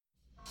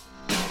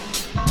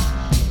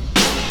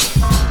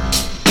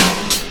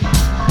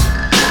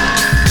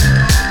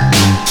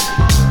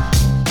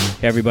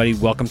Hey everybody,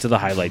 welcome to the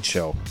Highlight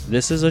Show.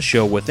 This is a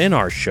show within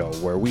our show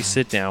where we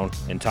sit down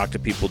and talk to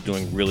people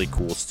doing really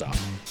cool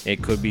stuff.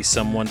 It could be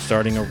someone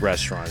starting a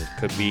restaurant, it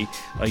could be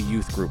a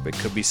youth group, it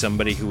could be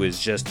somebody who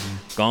has just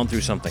gone through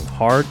something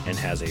hard and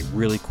has a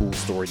really cool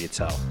story to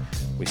tell.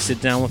 We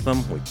sit down with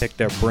them, we pick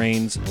their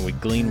brains, and we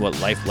glean what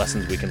life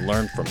lessons we can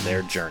learn from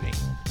their journey.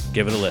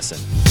 Give it a listen.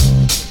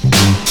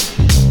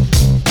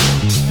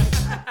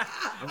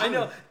 I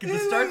know,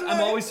 because I'm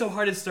always so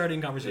hard at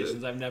starting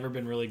conversations. I've never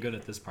been really good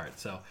at this part.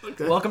 So,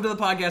 Welcome to the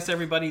podcast,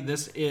 everybody.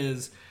 This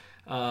is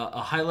a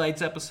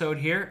highlights episode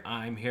here.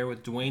 I'm here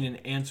with Dwayne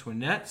and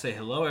Antoinette. Say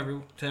hello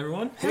to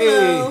everyone.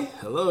 Hey,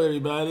 hello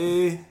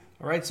everybody.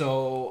 All right,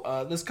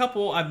 so this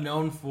couple I've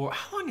known for,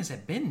 how long has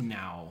it been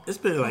now? It's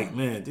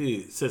been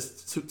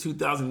since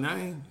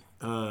 2009.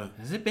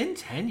 Has it been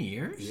 10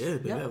 years? Yeah,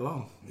 it's been that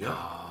long. Yeah.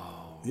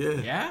 Oh.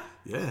 Yeah.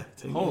 Yeah?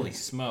 10 Holy years.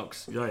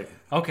 smokes. Right.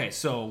 Okay,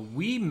 so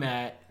we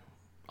met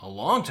a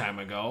long time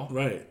ago.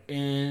 Right.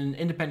 In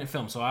independent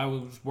film. So I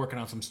was working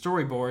on some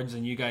storyboards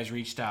and you guys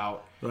reached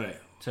out. Right.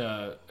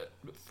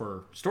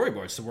 For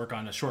storyboards to work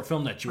on a short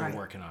film that you were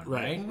working on,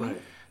 right? Right.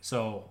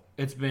 So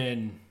it's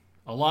been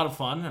a lot of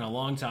fun and a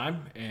long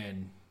time,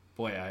 and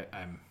boy,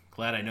 I'm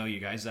glad I know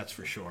you guys. That's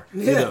for sure.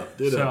 Yeah.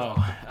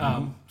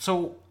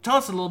 So tell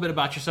us a little bit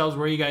about yourselves.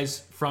 Where are you guys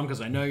from?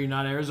 Because I know you're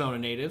not Arizona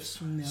natives.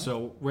 No.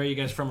 So where are you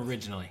guys from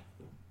originally?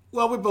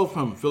 Well, we're both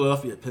from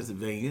Philadelphia,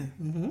 Pennsylvania.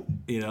 Mm-hmm.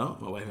 You know,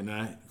 my wife and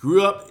I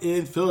grew up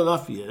in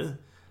Philadelphia,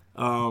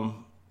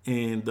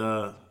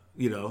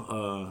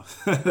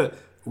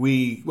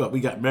 we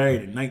got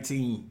married in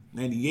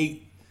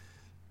 1998,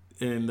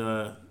 and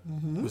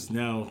was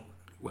now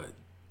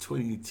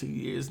 22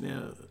 years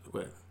now.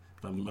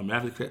 My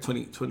math is correct,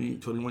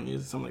 21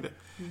 years, something like that.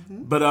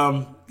 Mm-hmm. But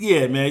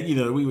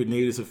we were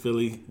natives of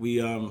Philly. We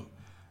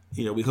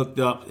hooked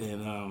up,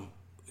 and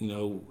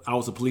I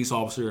was a police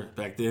officer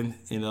back then,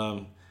 and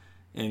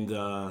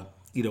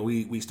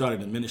we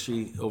started a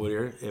ministry over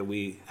there, and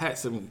we had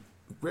some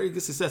very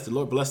good success. The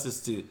Lord blessed us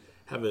to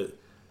have a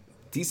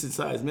decent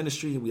sized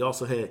ministry. We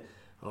also had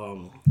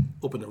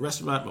opened a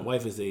restaurant. My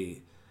wife is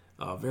a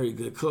very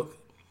good cook,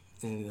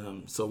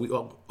 and so we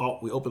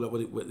opened up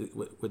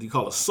what you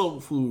call a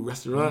soul food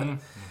restaurant.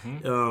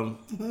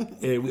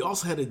 Mm-hmm. And we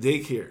also had a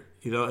daycare,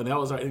 and that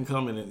was our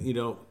income, and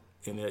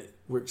it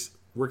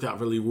worked out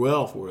really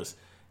well for us.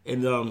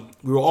 And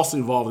we were also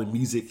involved in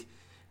music,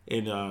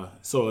 and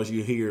so as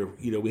you hear,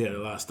 we had a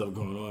lot of stuff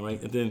going on,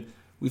 right? And then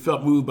we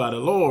felt moved by the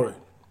Lord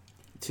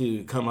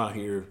to come out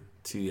here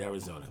to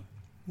Arizona.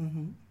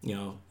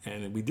 Mm-hmm.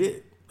 And we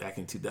did back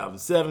in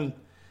 2007,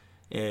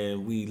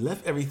 and we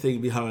left everything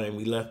behind.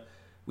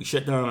 We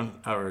shut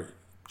down our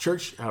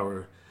church,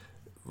 our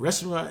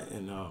restaurant,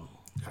 and our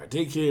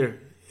daycare,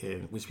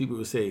 and which people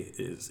would say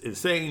is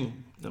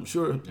insane, I'm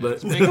sure.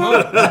 But it's a big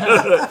move.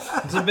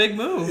 It's a big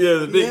move. Yeah,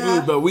 it's a big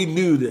move. But we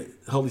knew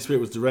that the Holy Spirit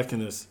was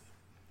directing us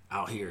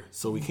out here,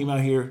 so we came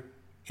out here,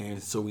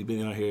 and so we've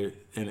been out here,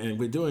 and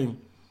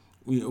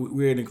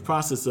we're in the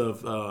process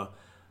of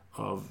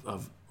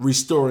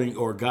restoring,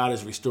 or God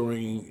is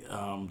restoring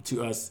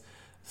to us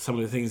some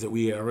of the things that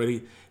we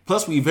already.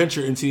 Plus, we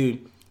venture into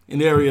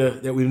an area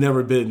that we've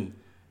never been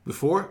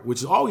before,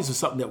 which is always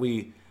something that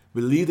we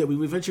believed that we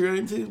would venture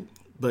into,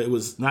 but it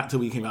was not till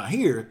we came out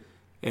here,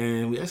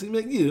 and we actually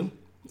met you,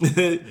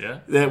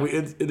 that we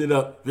ended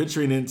up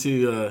venturing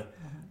into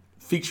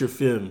feature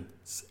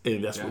films,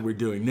 and that's what we're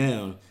doing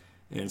now.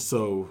 And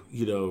so,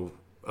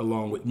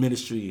 along with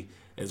ministry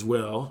as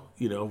well,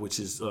 which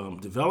is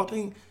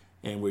developing,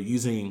 and we're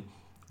using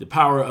the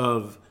power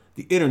of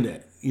the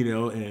internet,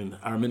 and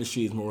our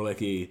ministry is more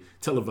like a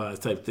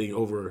televised type thing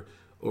over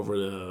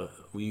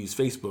we use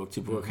Facebook to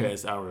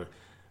broadcast our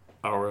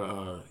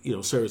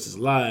services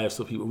live,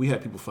 so we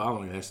have people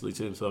following actually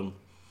too. So,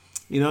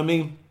 you know what I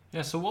mean?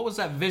 Yeah. So what was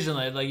that vision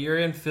like? Like, you're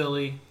in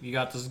Philly, you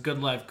got this good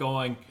life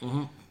going,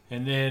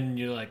 and then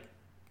you're like,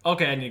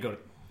 okay, I need to go to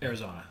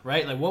Arizona,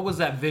 right? Like, what was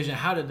that vision?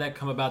 How did that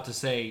come about to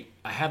say,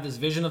 I have this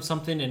vision of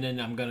something, and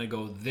then I'm going to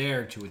go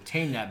there to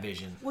attain that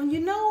vision? Well,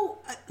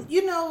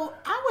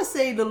 I would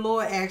say the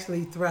Lord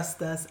actually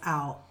thrust us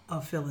out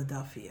of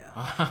Philadelphia.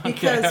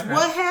 Because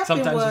what happened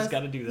Sometimes was... you just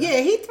got to do that. Yeah,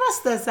 he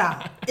thrust us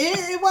out.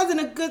 It wasn't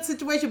a good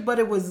situation, but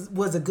it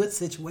was a good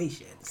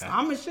situation. So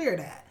I'm going to share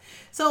that.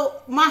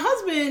 So my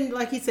husband,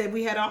 like he said,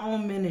 we had our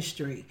own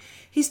ministry.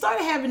 He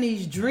started having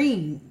these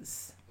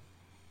dreams.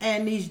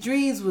 And these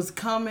dreams was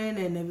coming,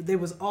 and they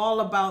was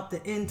all about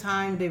the end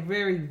time. They're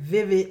very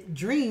vivid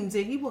dreams.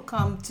 And he would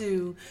come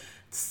to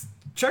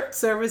church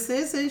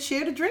services and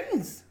share the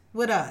dreams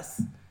with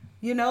us,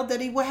 that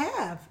he would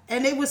have.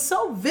 And it was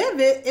so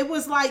vivid, it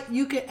was like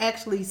you could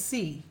actually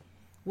see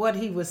what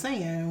he was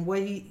saying and what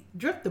he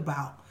dreamt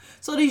about.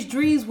 So these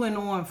dreams went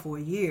on for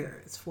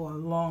years, for a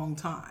long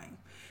time.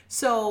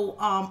 So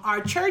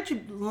our church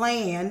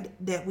land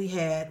that we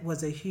had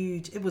was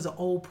it was an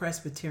old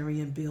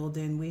Presbyterian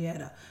building. We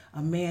had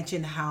a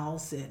mansion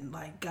house, and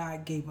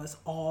God gave us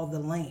all the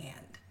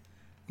land,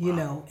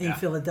 in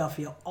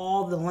Philadelphia,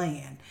 all the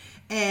land.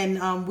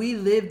 And we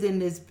lived in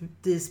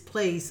this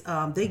place.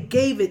 They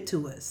gave it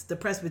to us. The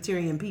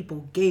Presbyterian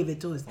people gave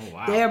it to us. Oh,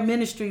 wow. Their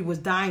ministry was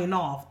dying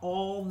off.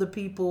 All the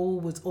people who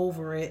was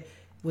over it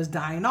was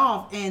dying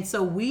off. And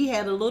so we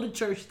had a little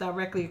church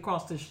directly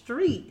across the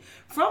street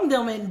from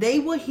them. And they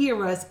would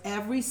hear us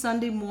every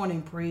Sunday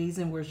morning praise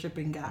and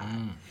worshiping God.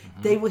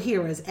 Mm-hmm. They would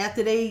hear us.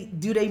 After they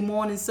do their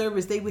morning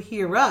service, they would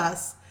hear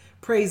us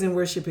praise and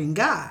worshiping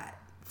God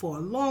for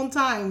a long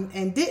time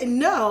and didn't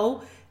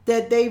know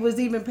that they was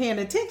even paying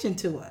attention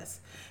to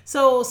us.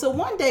 So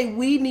one day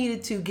we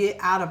needed to get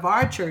out of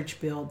our church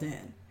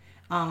building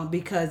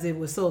because it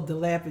was so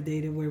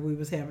dilapidated where we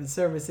was having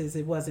services.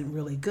 It wasn't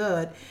really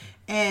good.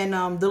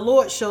 And the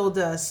Lord showed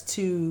us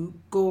to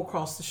go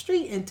across the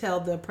street and tell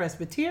the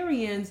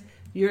Presbyterians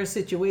your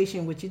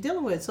situation, what you're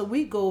dealing with. So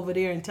we go over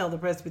there and tell the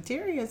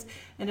Presbyterians,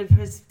 and the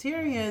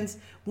Presbyterians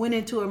went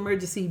into an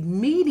emergency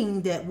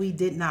meeting that we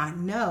did not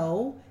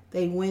know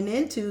they went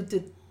into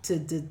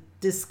to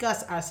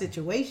discuss our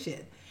situation,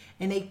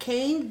 and they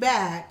came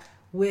back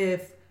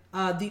with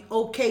the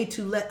okay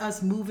to let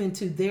us move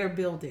into their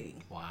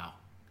building. Wow.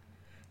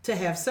 To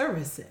have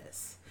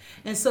services.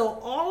 And so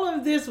all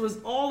of this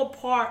was all a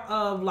part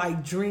of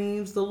like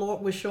dreams the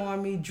Lord was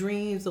showing me,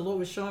 dreams the Lord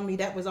was showing me.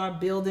 That was our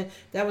building,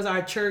 that was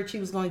our church. He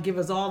was going to give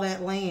us all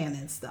that land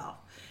and stuff.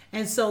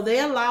 And so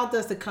they allowed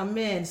us to come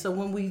in. So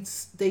when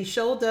they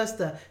showed us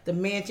the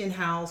mansion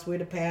house where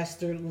the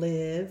pastor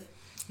lived,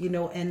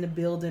 and the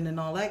building and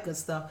all that good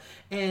stuff.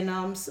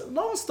 And so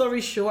long story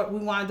short, we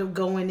wound up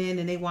going in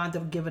and they wound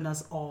up giving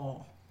us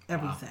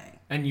everything. Wow.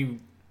 And you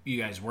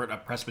guys weren't a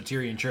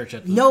Presbyterian church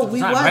at the No, time,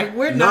 we weren't. Right?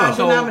 We're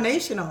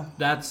non-denominational. So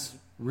that's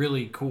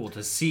really cool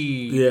to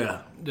see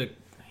the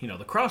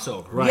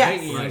crossover,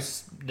 right?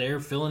 Yes.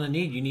 They're filling a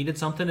need. You needed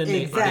something, and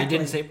they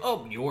didn't say,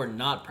 "Oh, you're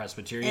not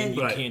Presbyterian.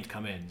 You can't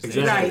come in." So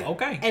exactly. right.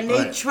 Okay. And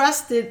they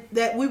trusted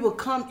that we would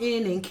come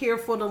in and care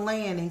for the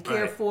land and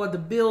care for the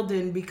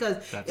building because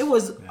it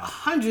was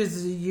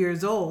hundreds of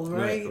years old,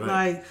 right?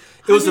 Like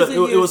it was a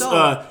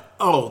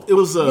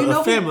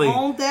family. Who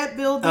owned that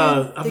building?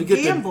 The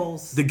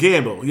Gambles. The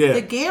Gamble, yeah.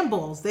 The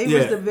Gambles. They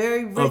was the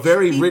very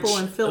rich people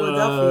in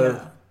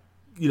Philadelphia.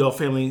 Gamble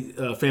family.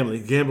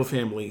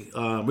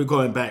 We're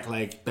going back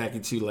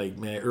into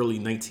early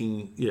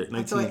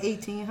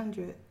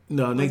 1800.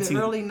 No,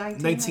 early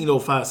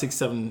 1905, 6,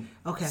 7.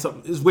 Okay,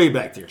 it's way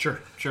back there. Sure.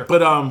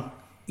 But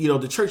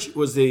the church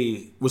was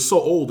so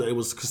old that it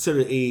was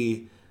considered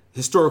a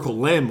historical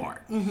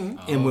landmark. Mm-hmm.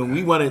 And when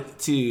we wanted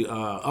to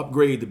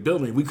upgrade the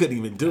building, we couldn't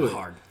even do it.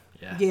 Hard.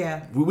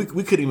 Yeah. We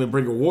couldn't even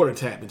bring a water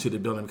tap into the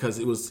building because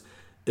it was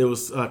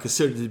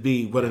considered to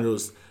be one of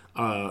those.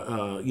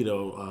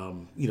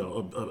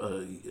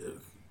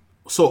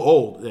 So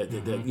old that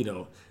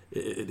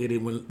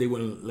they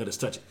wouldn't let us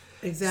touch it.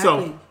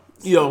 Exactly.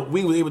 So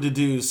we were able to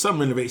do some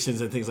renovations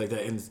and things like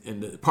that in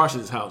the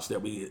Parsons house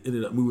that we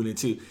ended up moving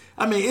into.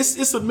 I mean,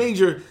 it's a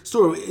major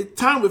story.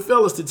 Time would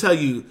fail us to tell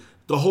you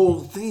the whole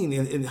thing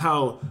and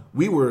how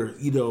we were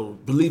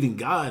believing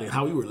God and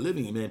how we were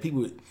living. Man,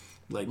 people would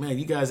like, man,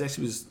 you guys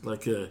actually was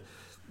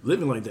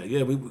living like that.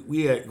 Yeah,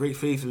 we had great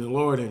faith in the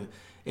Lord and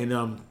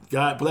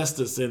God blessed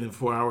us, and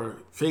for our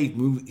faith,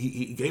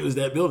 He gave us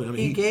that building. I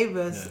mean, He gave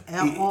us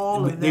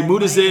all of that. They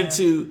moved us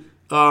into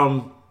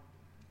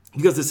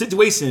because the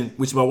situation,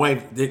 which my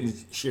wife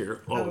didn't share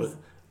all of it.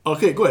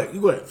 Okay, go ahead.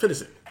 You go ahead.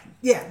 Finish it.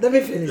 Yeah, let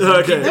me finish.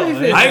 Okay,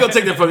 I ain't gonna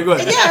take that from you. Go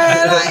ahead.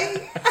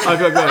 Yeah,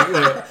 go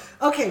ahead.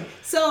 Okay,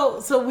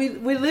 so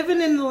we're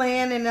living in the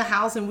land in the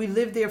house, and we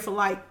lived there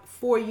for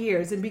 4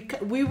 years, and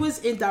because we was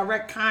in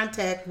direct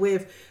contact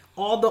with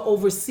all the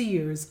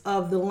overseers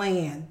of the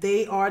land.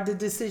 They are the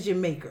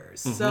decision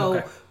makers. Mm-hmm.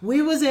 So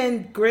we was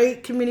in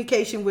great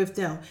communication with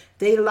them.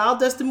 They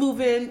allowed us to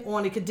move in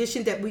on the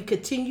condition that we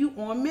continue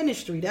on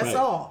ministry. That's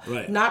all.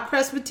 Right. Not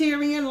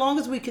Presbyterian, long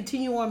as we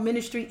continue on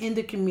ministry in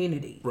the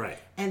community. Right.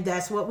 And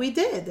that's what we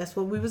did. That's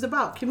what we was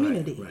about,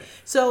 community. Right.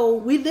 So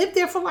we lived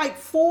there for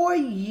 4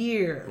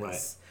 years. Right.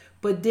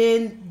 But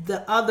then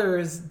the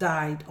others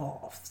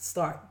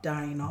start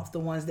dying off, the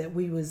ones that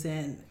we was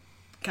in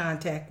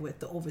contact with,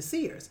 the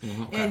overseers.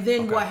 Mm-hmm. And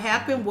then what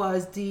happened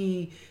was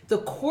the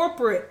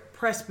corporate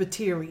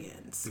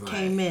Presbyterians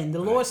came in. The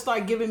Lord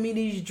started giving me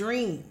these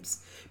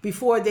dreams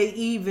before they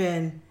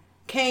even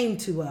came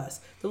to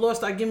us. The Lord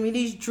started giving me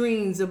these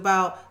dreams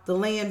about the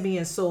land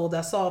being sold.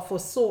 I saw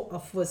a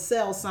for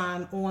sale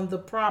sign on the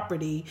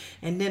property,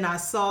 and then I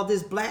saw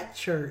this black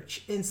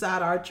church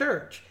inside our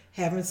church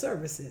having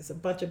services, a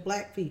bunch of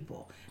black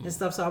people and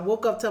stuff. So I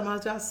woke up to my,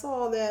 I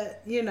saw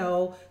that,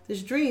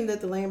 this dream that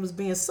the land was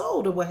being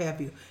sold or what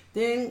have you.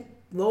 Then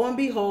lo and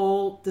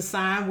behold, the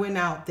sign went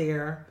out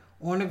there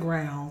on the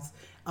grounds.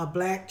 A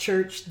black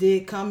church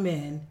did come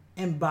in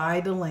and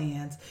buy the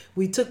lands.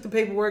 We took the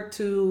paperwork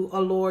to a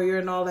lawyer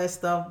and all that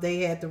stuff. They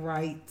had the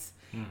rights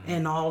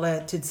and all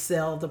that to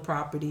sell the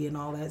property and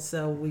all that.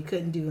 So we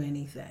couldn't do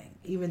anything,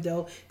 even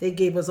though they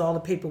gave us all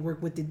the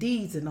paperwork with the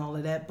deeds and all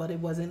of that, but it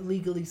wasn't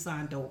legally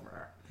signed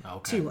over.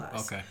 to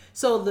us. Okay.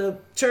 So the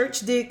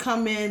church did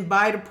come in,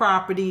 buy the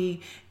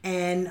property,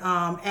 and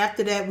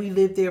after that we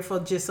lived there for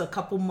just a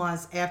couple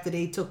months after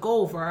they took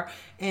over,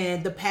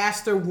 and the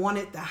pastor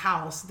wanted the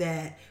house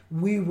that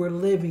we were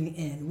living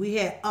in. We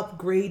had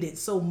upgraded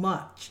so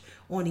much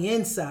on the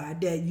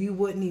inside that you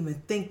wouldn't even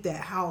think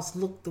that house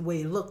looked the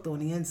way it looked on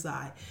the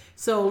inside.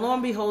 So lo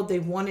and behold, they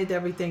wanted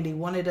everything. They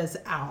wanted us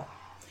out.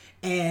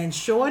 And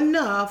sure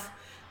enough,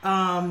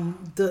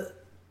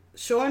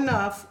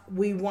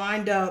 we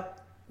wind up,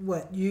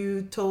 what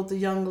you told the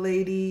young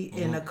lady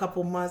in a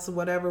couple months or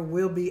whatever,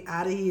 we'll be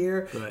out of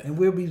here, and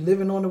we'll be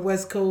living on the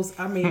West Coast.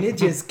 I mean, it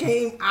just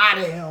came out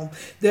of him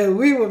that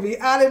we will be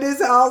out of this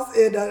house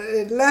in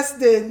less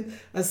than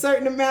a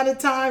certain amount of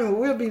time, and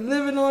we'll be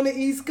living on the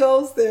East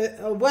Coast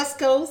and West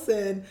Coast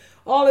and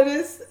all of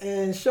this.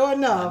 And sure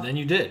enough, and then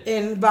you did.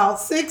 In about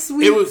 6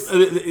 weeks,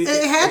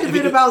 it had to be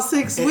about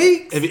 6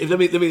 weeks. Let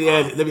me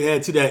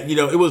add to that.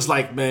 It was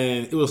like,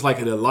 man, it was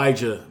like an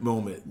Elijah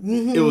moment.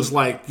 It was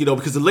like,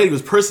 because the lady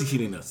was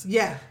persecuting us.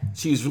 Yeah,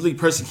 she was really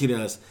persecuting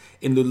us,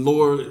 and the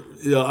Lord,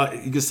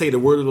 you could say the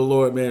word of the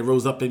Lord, man,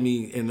 rose up in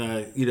me, and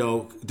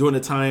during the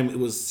time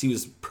she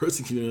was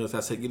persecuting us, I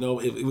said,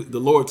 the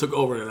Lord took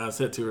over, and I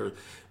said to her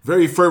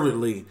very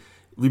fervently,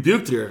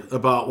 rebuked her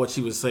about what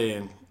she was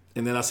saying.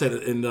 And then I said,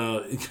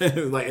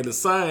 like in the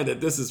sign that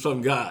this is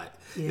from God,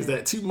 is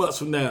that 2 months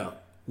from now,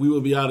 we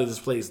will be out of this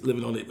place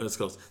living on the West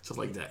Coast, just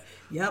like that.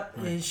 Yep.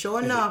 Right. And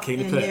sure enough,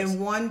 and then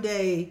one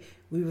day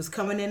we was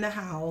coming in the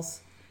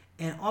house,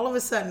 and all of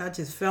a sudden I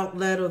just felt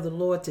led of the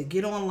Lord to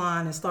get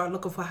online and start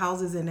looking for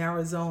houses in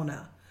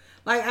Arizona.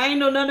 Like, I ain't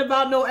know nothing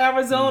about no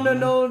Arizona,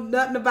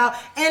 nothing about,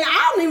 and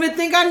I don't even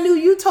think I knew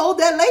you told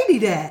that lady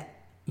that.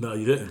 No,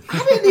 you didn't.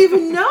 I didn't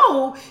even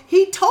know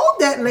he told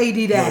that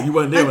lady that. No, you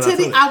wasn't there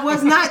until I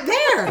was not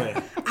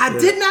there. I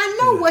did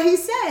not know what he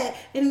said.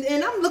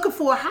 And I'm looking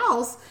for a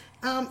house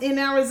in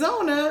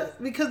Arizona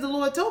because the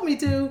Lord told me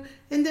to.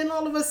 And then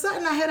all of a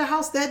sudden I had a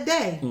house that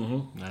day.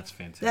 Mm-hmm. That's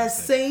fantastic. That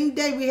same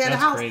day we had a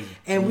house. Crazy.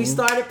 And we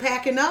started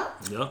packing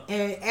up. Yep.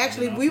 And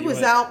actually we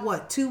was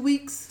out, 2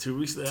 weeks? 2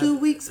 weeks. 2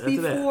 weeks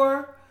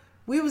before.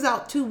 We was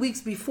out 2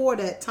 weeks before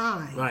that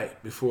time. Right,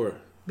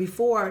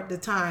 before the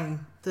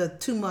time the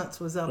 2 months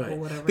was up or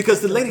whatever.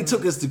 Because the lady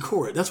took us to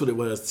court. That's what it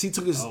was. She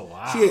took us. Oh,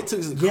 wow. She took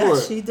us to court.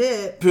 Yes, she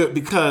did.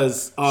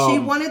 Because she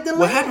wanted the land.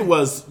 What happened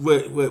was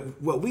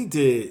what we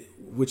did,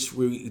 which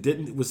we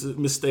didn't, was a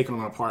mistake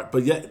on our part,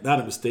 but yet not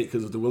a mistake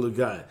because it was the will of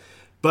God.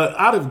 But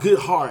out of good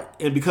heart,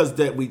 and because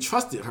that we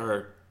trusted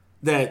her,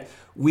 that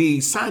we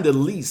signed a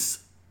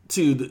lease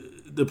to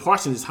the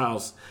Parsons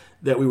house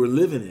that we were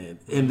living in,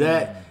 and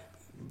that.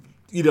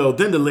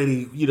 Then the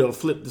lady,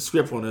 flipped the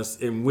script on us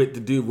and went to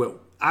do what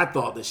I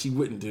thought that she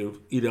wouldn't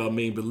do,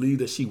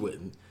 believed that she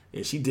wouldn't,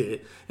 and she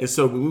did. And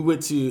so when we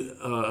went to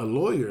a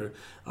lawyer,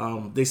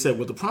 they said,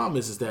 well, the problem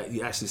is that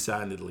you actually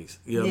signed the lease.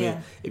 You know what I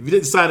mean? If you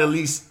didn't sign the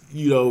lease,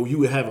 you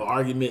would have an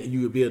argument and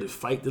you would be able to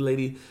fight the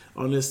lady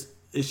on this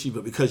issue.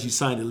 But because you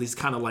signed the lease,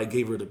 kind of like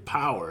gave her the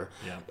power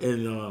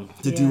and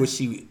to do what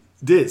she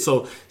did.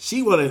 So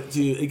she wanted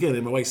to, again,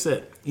 and my wife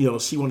said,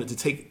 she wanted to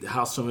take the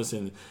house from us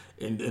and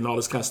all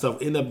this kind of stuff.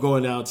 End up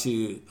going down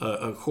to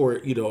a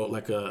court,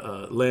 like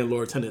a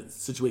landlord-tenant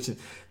situation.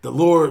 The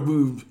Lord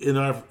moved in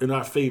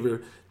our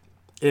favor,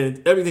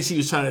 and everything she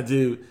was trying to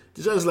do,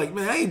 the judge was like,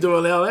 man, I ain't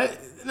doing all that.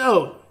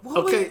 No.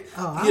 Okay.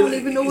 I don't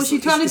even know what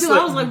she's trying to do.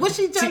 I was like, what's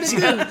she trying to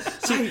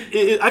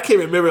do? I can't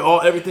remember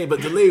everything,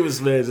 but the lady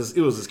was, man,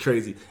 it was just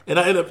crazy. And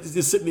I ended up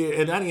just sitting there,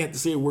 and I didn't have to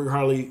say a word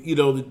hardly.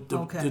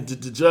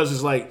 The judge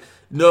was like,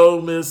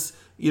 no, miss,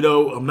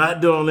 I'm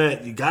not doing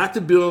that. You got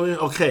the building.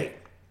 Okay.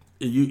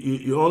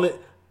 You own it.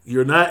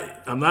 You're not.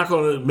 I'm not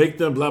going to make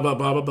them blah blah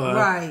blah blah blah.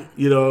 Right.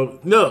 No.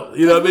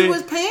 You know what I mean? We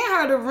was paying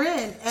her the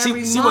rent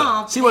every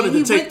month. She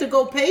wanted to went to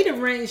go pay the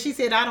rent, and she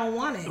said, "I don't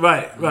want it."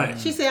 Right.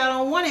 She said, "I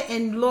don't want it."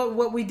 And Lord,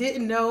 what we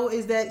didn't know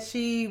is that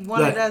she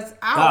wanted us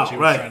out.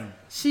 Right.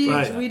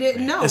 We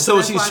didn't know. And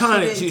so she's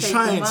trying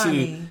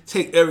to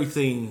take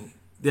everything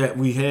that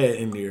we had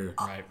in there,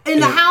 in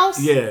the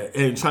house. Yeah,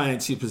 and trying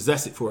to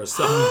possess it for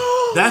herself.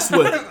 That's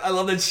what I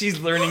love that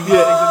she's learning.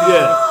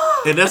 Yeah.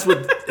 And that's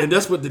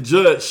what the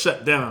judge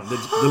shut down. The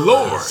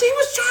Lord. She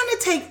was trying to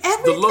take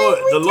everything.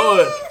 The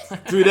Lord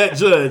through that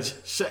judge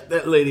shut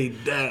that lady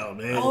down,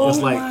 man. Oh, it's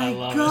like, my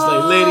gosh. It's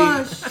like,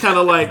 lady, kind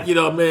of like,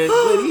 man,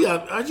 lady,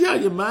 are you out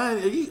of your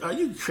mind? Are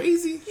you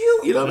crazy?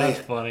 You know what I mean?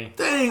 That's funny.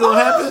 That ain't gonna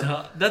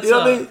happen. That's you know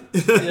what I mean?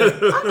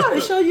 I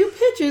gotta show you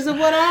pictures of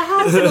what our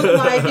house looked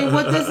like and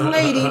what this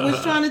lady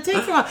was trying to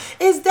take from us.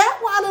 Is that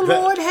why the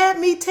Lord had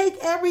me take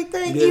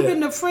everything, even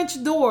the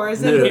French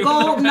doors and the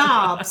gold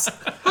knobs?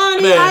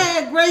 Honey, man. I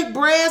had great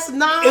brass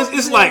knobs.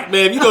 It's like,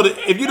 man,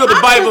 if you know the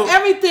Bible,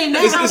 everything.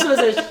 That house was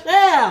a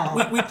shell.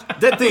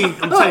 That thing,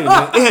 I'm telling you,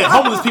 man, it had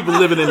homeless people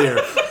living in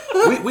there.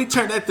 We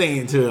turned that thing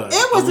into a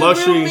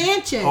luxury. Real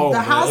mansion. The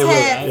house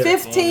had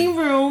 15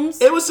 rooms.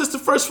 It was just the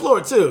first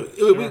floor too.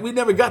 We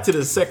never got to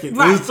the second,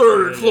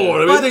 third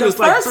floor. I think it was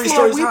like 3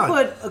 stories high.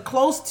 We put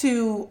close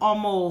to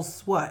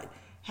almost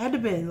had to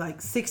been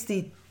like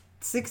 60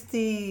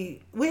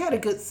 60. We had a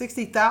good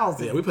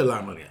 60,000. Yeah, we put a lot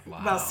of money in. Wow.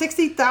 About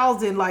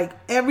 60,000. Like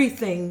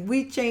everything,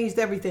 we changed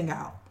everything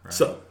out. Right.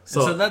 So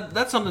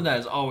that's something that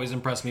has always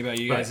impressed me about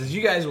you guys is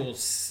you guys will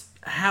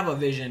have a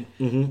vision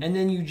and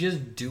then you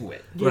just do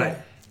it. Yeah. Right.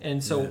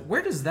 And so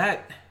where does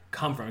that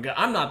come from?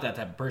 I'm not that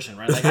type of person,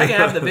 right? Like I can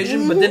have the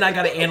vision, but then I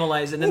got to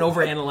analyze it and then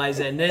overanalyze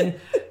it, and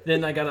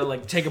then I got to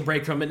like take a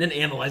break from it and then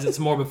analyze it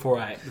some more before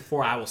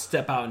I will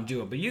step out and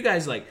do it. But you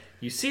guys like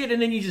you see it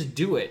and then you just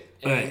do it.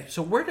 And Right.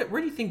 so where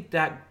do you think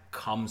that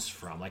comes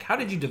from? Like how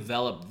did you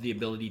develop the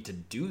ability to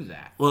do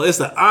that? Well, it's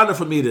an honor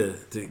for me to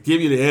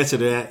give you the answer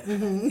to that,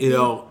 you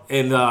know,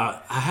 and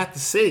I have to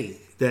say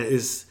that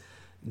it's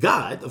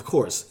God, of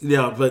course,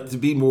 but to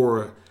be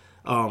more,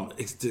 to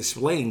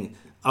explain,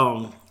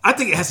 I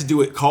think it has to do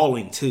with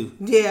calling too.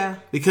 Yeah.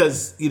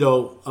 Because,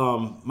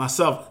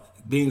 myself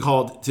being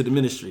called to the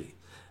ministry,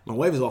 my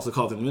wife is also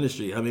called to the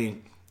ministry. I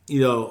mean,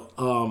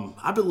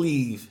 I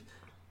believe,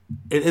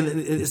 and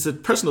it's a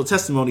personal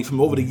testimony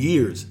from over the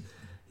years,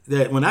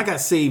 that when I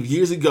got saved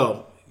years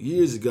ago,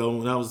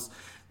 when I was,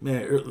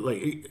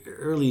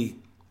 early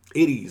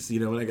 80s,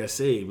 when I got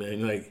saved,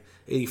 man, like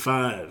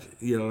 85,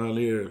 around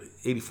there,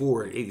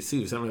 84,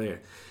 82, something like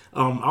that.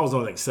 I was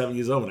only like 7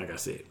 years old when I got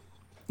saved.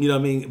 You know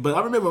what I mean? But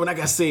I remember when I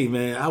got saved,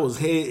 man, I was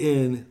head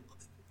in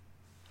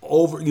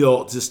over,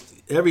 just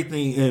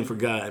everything in for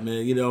God,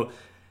 man.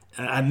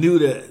 I knew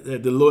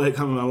that the Lord had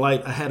come in my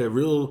life. I had a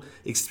real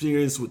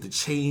experience with the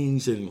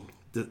change and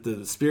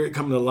the Spirit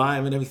coming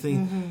alive and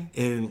everything.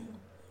 And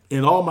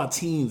in all my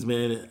teens,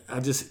 man, I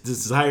just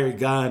desired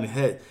God and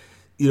had,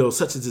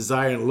 such a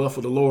desire and love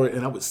for the Lord.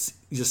 And I would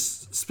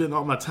just spend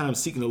all my time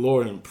seeking the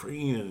Lord and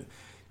praying and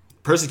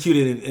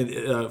persecuted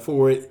and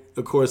for it,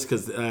 of course,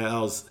 because I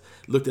was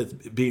looked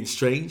at being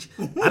strange.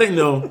 I didn't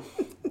know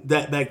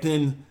that back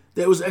then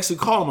that was actually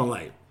calling my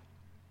life.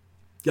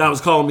 God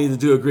was calling me to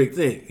do a great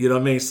thing. You know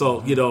what I mean?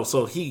 So,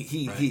 so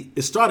he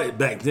it started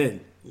back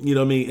then, you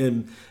know what I mean?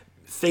 And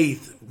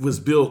faith was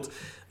built,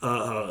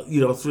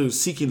 through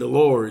seeking the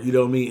Lord, you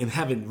know what I mean? And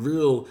having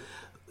real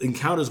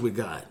encounters with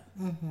God,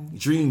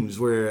 dreams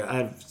where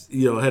I've,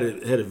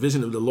 had a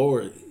vision of the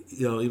Lord,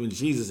 even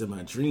Jesus in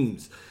my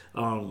dreams.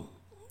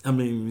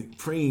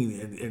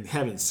 Praying and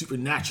having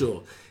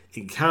supernatural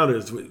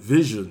encounters with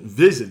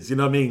visions, you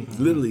know what I mean?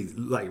 Literally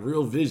like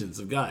real visions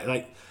of God.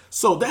 Like,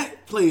 so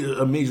that played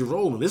a major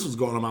role, and this was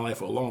going on in my life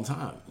for a long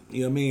time.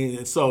 You know what I mean?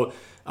 And so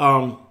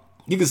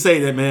you can say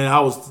that, man, I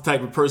was the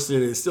type of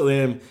person and still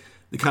am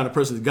the kind of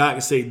person that God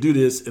can say, do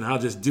this, and I'll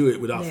just do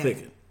it without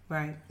thinking.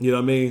 Right. You know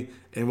what I mean?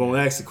 And won't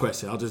ask the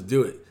question. I'll just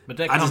do it. But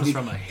that comes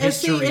from a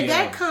history. And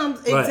that comes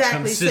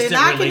exactly. Consistent And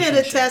I can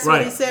attest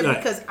what he said right.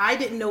 because I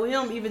didn't know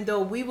him, even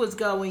though we was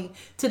going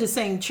to the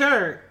same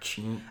church.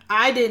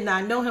 I did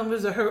not know him. It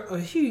was a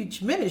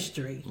huge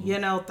ministry.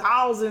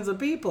 Thousands of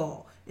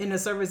people in the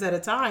service at a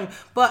time.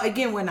 But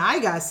again, when I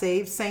got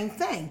saved, same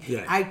thing.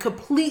 Yeah. I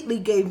completely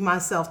gave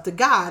myself to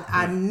God.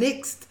 I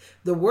nixed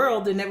the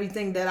world and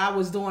everything that I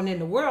was doing in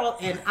the world,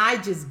 and I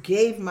just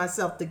gave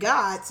myself to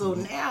God. So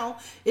now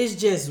it's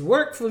just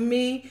work for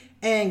me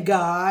and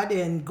God,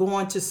 and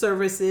going to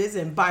services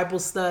and Bible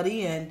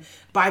study and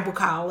Bible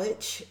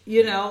college,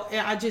 and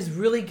I just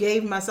really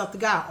gave myself to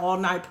God. All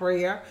night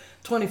prayer,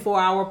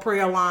 24-hour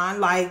prayer line,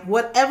 like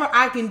whatever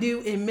I can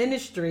do in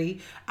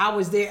ministry, I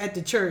was there at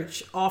the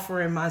church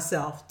offering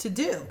myself to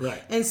do.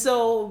 Right. And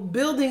so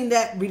building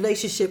that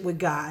relationship with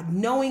God,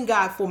 knowing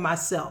God for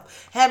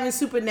myself, having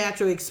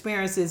supernatural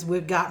experiences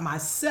with God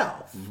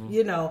myself,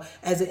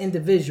 as an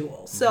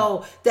individual.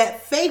 So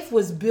that faith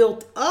was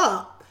built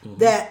up.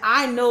 That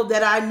I know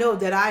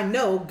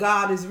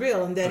God is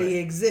real and that he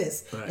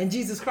exists. Right. And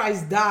Jesus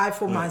Christ died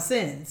for my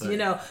sins.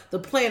 Right. The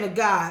plan of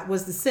God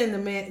was to send the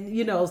man,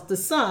 the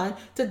son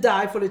to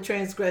die for the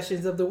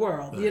transgressions of the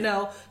world,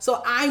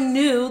 So I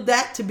knew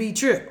that to be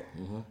true.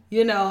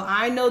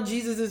 I know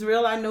Jesus is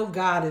real. I know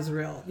God is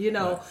real,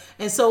 Right.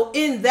 And so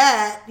in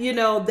that,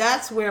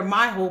 that's where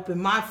my hope and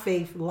my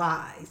faith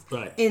lies.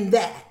 Right. In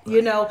that,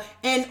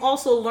 and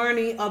also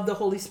learning of the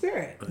Holy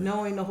Spirit,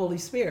 knowing the Holy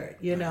Spirit,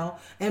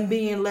 and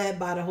being led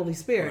by the Holy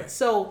Spirit. Right.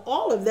 So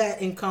all of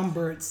that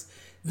encumbers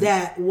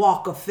that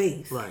walk of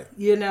faith, right.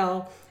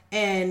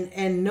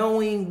 And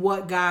knowing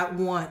what God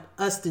wants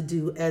us to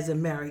do as a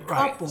married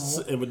couple.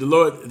 So, and with the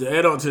Lord, to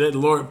add on to that, the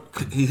Lord,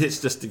 he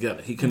hitched us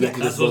together. He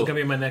connected us. That's what's going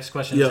to be my next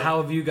question. Is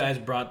how have you guys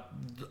brought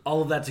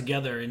all of that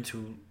together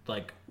into,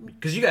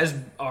 because you guys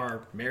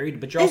are married,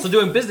 but you're also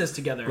doing business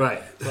together.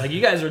 Right.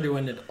 You guys are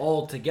doing it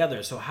all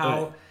together. So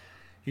how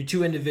you're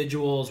two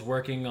individuals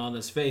working on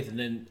this faith, and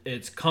then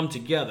it's come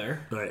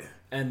together. Right.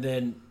 And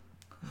then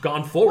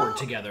gone forward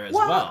together as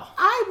well.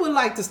 I would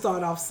like to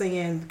start off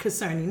saying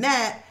concerning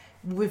that,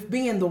 with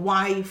being the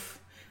wife,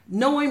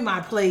 knowing my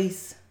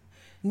place,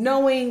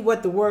 knowing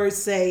what the words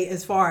say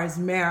as far as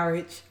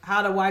marriage,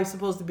 how the wife's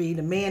supposed to be,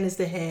 the man is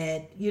the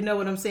head, you know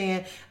what I'm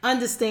saying?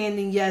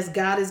 Understanding, yes,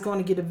 God is going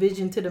to get a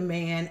vision to the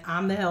man,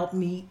 I'm the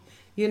helpmeet,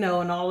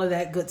 and all of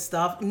that good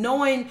stuff.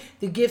 Knowing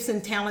the gifts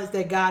and talents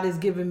that God has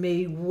given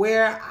me,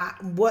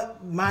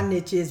 what my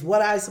niche is,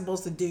 what I'm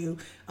supposed to do,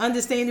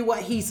 understanding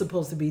what He's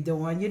supposed to be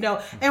doing,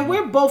 and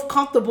we're both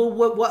comfortable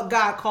with what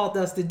God called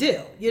us to do,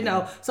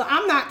 So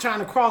I'm not trying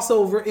to cross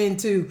over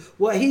into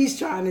what He's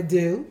trying to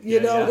do,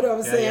 what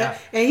I'm saying? Yeah.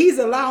 And He's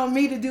allowing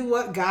me to do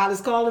what God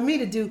is calling me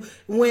to do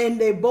when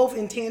they both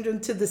in tandem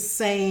to the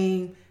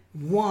same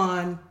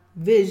one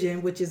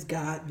vision, which is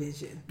God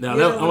vision. Now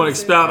I want to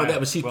expound on that,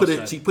 but she put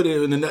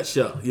it in a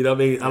nutshell. You know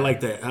what I mean? I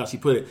like that how she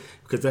put it,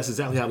 because that's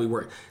exactly how we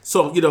work.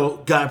 So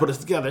God put us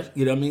together.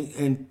 You know what I mean?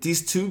 And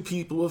these two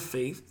people of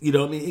faith. You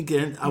know what I mean?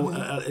 Again,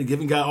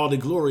 giving God all the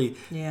glory.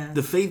 Yeah.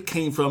 The faith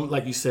came from,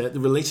 like you said, the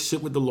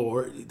relationship with the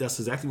Lord. That's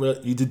exactly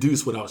what you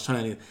deduced. What I was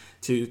trying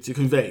to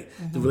convey.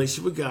 The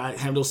relationship with God,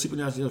 having those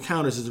supernatural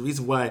encounters, is the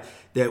reason why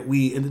that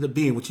we ended up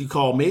being what you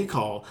may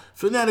call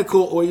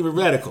fanatical or even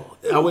radical.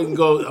 I wouldn't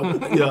go.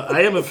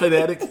 I am a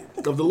fanatic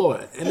of the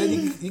Lord, and then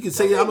you can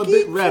say I'm a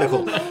bit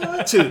radical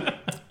too.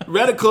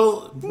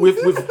 Radical with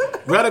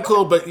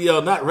radical, but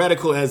not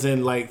radical as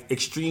in like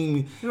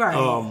extreme, right.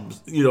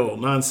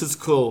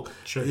 Nonsensical,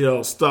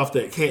 stuff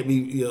that can't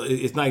be.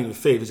 It's not even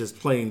faith. It's just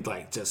plain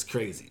like just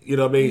crazy. You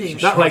know what I mean?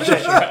 Not like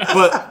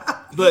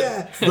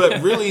that,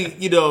 but really,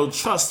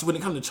 trust. When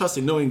it comes to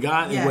trusting, knowing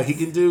God and what He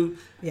can do.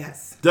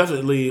 Yes,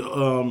 definitely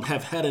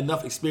have had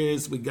enough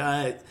experience with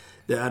God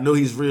that I know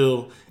He's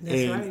real.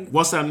 That's right.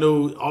 Once I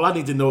know, all I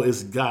need to know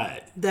is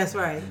God. That's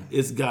right.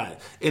 It's God.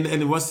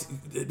 And once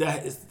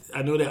that is,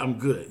 I know that I'm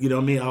good. You know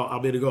what I mean? I'll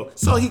be able to go.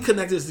 So He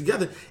connected us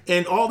together.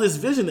 And all this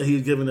vision that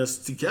He's given us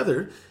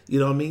together, you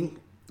know what I mean?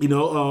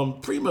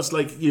 Pretty much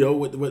like,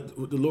 what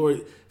the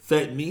Lord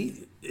fed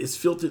me is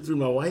filtered through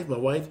my wife. My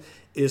wife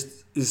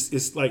is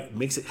like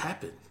makes it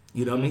happen.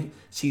 You know what I mean?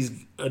 She's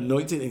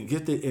anointed and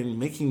gifted in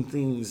making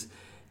things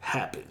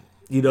happen.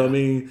 You know what I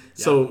mean?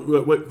 Yeah. So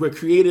what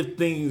creative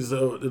things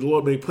the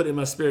Lord may put in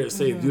my spirit,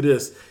 say, do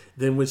this.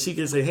 Then when she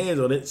gets her hands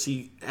on it,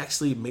 she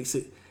actually makes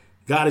it.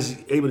 God is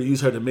able to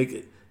use her to make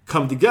it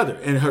come together,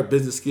 and her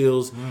business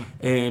skills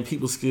and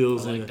people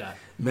skills and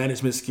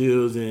management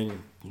skills and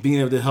being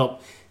able to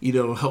help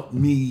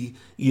me,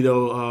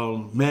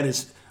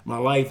 manage my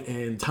life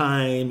and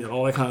time and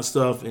all that kind of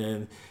stuff.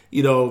 And,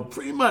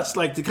 pretty much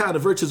like the kind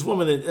of virtuous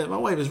woman that my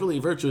wife is really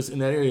virtuous in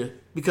that area,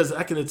 because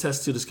I can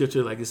attest to the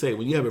scripture, like I say,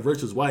 when you have a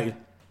virtuous wife,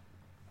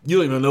 you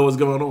don't even know what's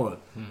going on.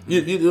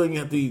 You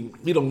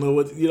don't know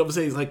what, what I'm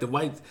saying? It's like the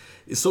wife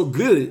is so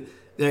good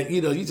that,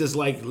 you just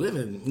like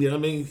living, you know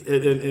what I mean?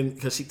 And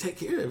because she take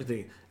care of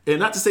everything. And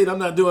not to say that I'm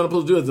not doing what I'm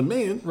supposed to do as a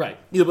man. Right.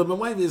 But my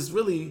wife is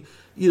really,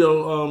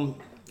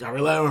 I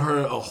rely on her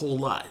a whole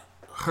lot.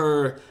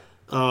 Her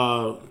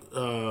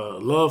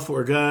love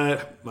for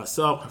God,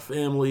 myself, her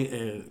family,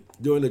 and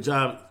doing the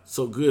job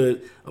so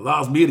good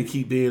allows me to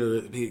keep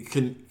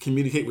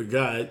communicate with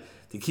God,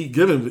 to keep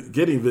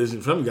getting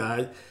vision from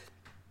God.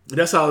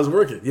 That's how it's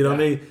working. You know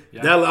what I mean?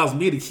 Yeah. That allows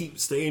me to keep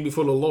staying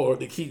before the Lord,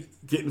 to keep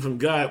getting from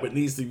God what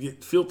needs to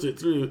get filtered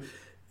through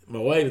my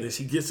wife, and then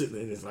she gets it,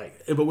 and it's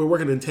like, but we're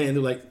working in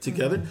tandem, like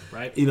together.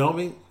 Right. You know what I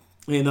mean?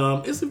 And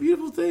it's a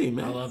beautiful thing,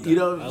 man. I love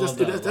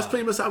that. That's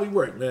pretty much how we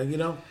work,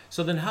 man.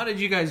 So then, how did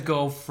you guys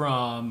go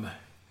from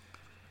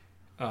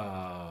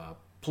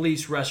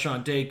police,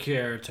 restaurant,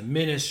 daycare to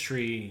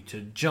ministry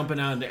to jumping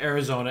out into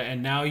Arizona,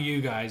 and now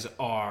you guys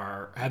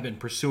have been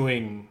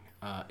pursuing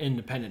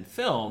independent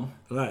film,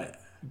 right?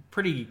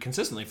 Pretty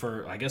consistently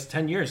for, I guess,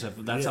 10 years.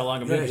 That's how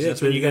long it's been.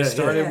 That's when you guys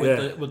started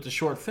with the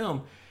short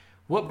film.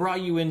 What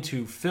brought you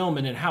into film,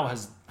 and then how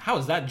has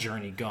that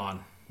journey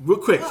gone? Real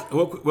quick.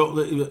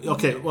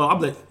 Okay. Well,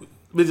 let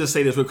me just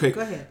say this real quick.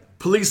 Go ahead.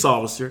 Police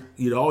officer.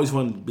 Always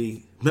wanted to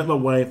be. Met my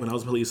wife when I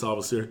was a police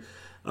officer.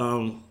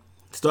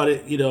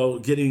 Started,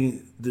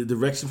 getting the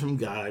direction from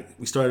God.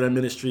 We started our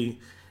ministry,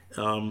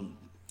 and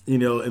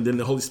then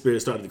the Holy Spirit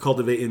started to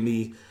cultivate in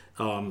me,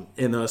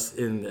 in us,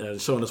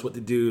 and showing us what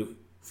to do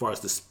as far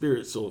as the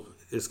spiritual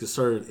is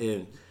concerned.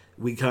 And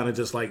we kind of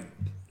just like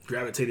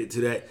gravitated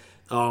to that.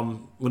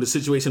 When the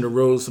situation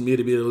arose for me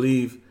to be able to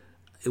leave,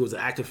 it was an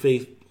act of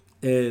faith.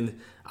 And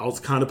I was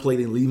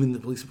contemplating leaving the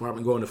police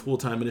department, going to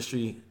full-time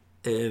ministry.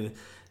 And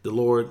the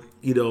Lord,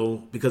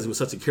 because it was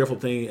such a careful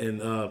thing,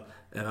 and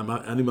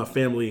I knew my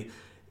family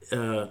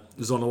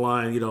was on the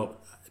line,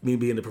 me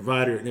being the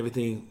provider and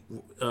everything,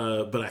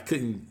 but I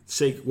couldn't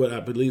shake what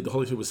I believed the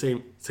Holy Spirit was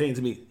saying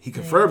to me. He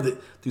confirmed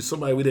it through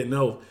somebody we didn't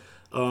know.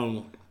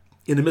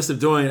 In the midst of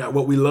doing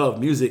what we love,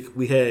 music,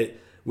 we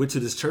went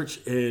to this church,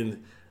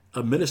 and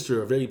a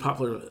minister, a very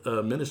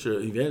popular minister,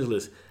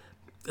 evangelist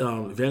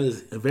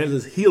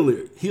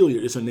Hilliard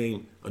is her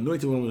name,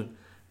 anointed woman,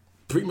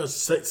 pretty much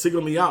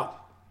singled me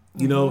out,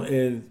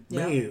 and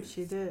man,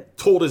 she did.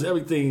 Told us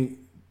everything,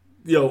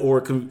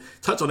 or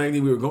touch on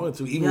everything we were going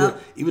through,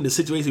 even the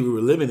situation we were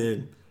living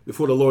in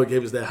before the Lord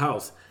gave us that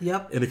house,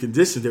 and the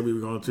conditions that we were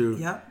going through,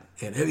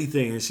 and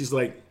everything. And she's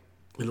like,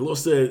 and the Lord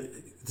said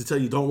to tell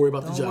you, don't worry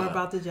about the job. Don't worry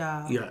about the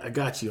job. Yeah, I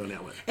got you on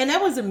that one. And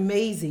that was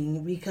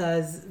amazing,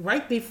 because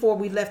right before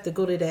we left to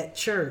go to that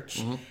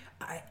church,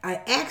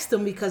 I asked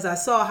him because I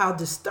saw how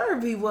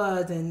disturbed he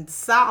was and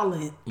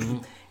silent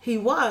he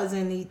was,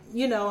 and he,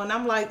 and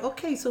I'm like,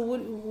 okay, so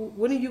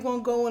when are you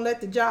gonna go and let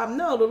the job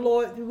know? The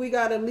Lord, we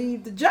gotta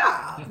leave the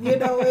job.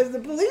 As the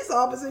police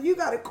officer, you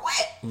gotta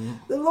quit.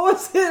 The Lord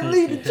said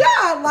leave the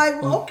job.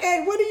 Like,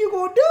 okay, when are you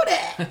gonna do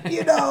that?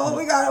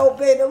 We gotta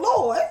obey the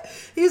Lord.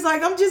 He's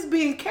like, I'm just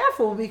being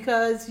careful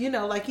because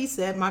like he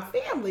said, my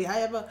family. I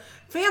have a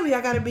family.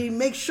 I gotta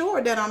make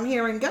sure that I'm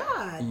hearing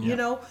God.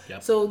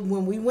 Yep. So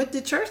when we went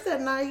to church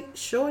that night,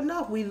 sure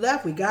enough, we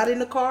left. We got in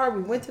the car.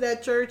 We went to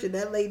that church, and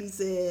that lady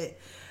said,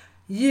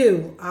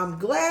 I'm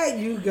glad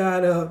you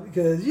got up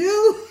because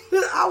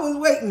I was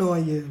waiting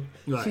on you.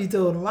 Right. She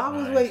told him, I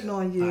was waiting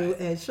on you. Right.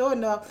 And sure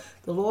enough,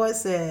 the Lord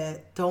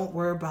said, don't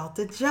worry about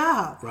the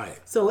job. Right.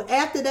 So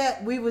after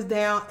that, we was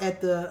down at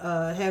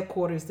the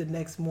headquarters the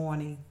next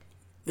morning.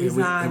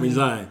 Resigned.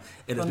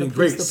 And it's been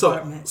great.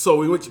 So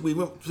we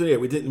went there.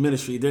 We did the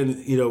ministry.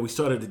 Then, we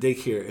started the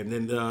daycare. And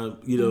then,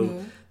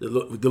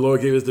 the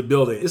Lord gave us the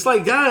building. It's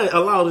like God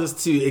allowed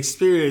us to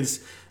experience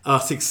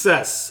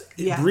success,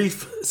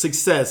 brief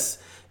success,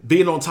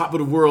 being on top of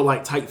the world,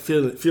 like type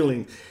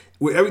feeling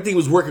where everything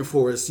was working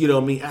for us,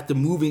 after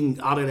moving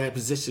out of that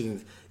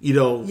position,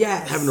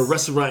 having a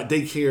restaurant,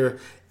 daycare,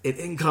 and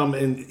income,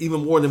 and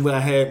even more than what I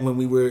had when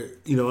we were,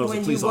 I was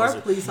a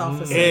police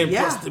officer. And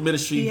plus the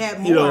ministry,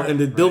 and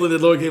the building the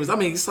Lord gave us. I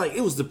mean, it's like,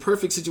 it was the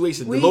perfect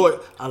situation. The Lord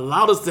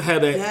allowed us to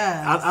have that.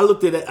 Yes. I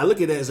look at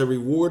that as a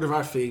reward of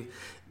our faith.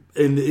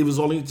 And it was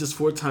only just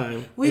for a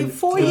time.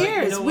 4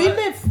 years. We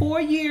lived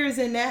 4 years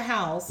in that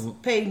house.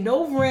 Paid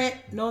no rent,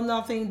 no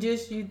nothing,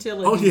 just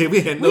utilities. Oh yeah, we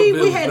had no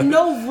bills. We had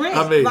no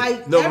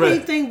rent.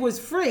 Everything was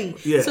free.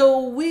 Yeah.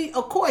 So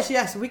of course,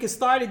 yes, we could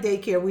start a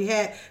daycare. We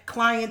had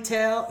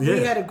clientele. Yeah.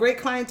 We had a great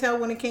clientele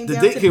when it came down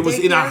to the daycare. The daycare was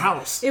in our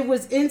house. It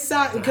was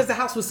inside because the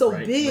house was so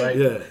big. Right.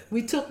 Yeah.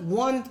 We took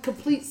one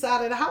complete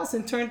side of the house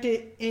and turned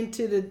it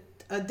into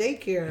a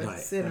daycare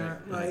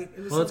center. Right.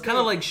 It's kind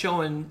of like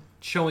showing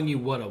you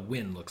what a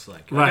win looks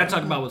like. I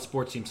talk about with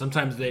sports teams.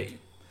 Sometimes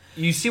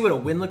you see what a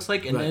win looks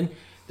like, and then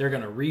they're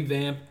going to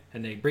revamp,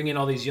 and they bring in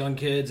all these young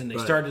kids, and they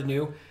start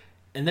anew,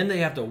 and then they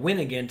have to win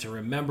again to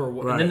remember,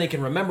 and then they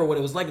can remember what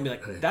it was like and be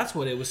like, that's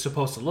what it was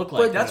supposed to look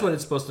like. That's what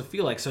it's supposed to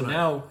feel like. So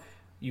now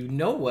you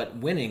know what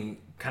winning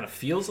kind of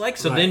feels like.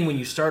 So then when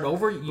you start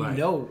over, you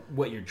know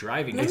what you're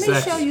driving. Let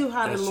me show you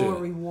how the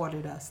Lord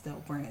rewarded us,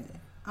 though, Brandon.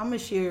 I'm going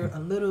to share a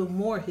little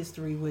more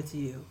history with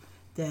you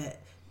that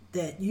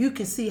you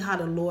can see how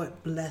the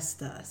Lord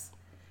blessed us.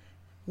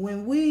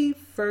 When we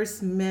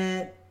first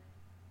met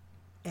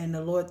and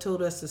the Lord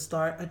told us to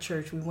start a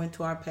church, we went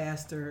to our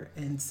pastor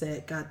and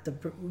said,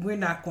 we're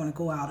not going to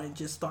go out and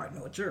just start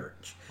no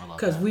church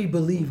because we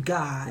believe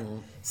God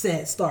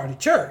said start a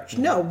church.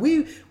 No,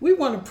 we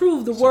want to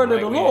prove the word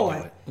of the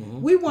Lord.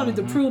 We wanted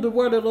to prove the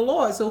word of the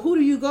Lord. So who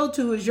do you go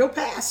to as your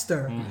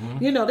pastor?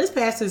 This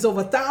pastor is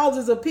over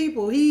thousands of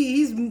people.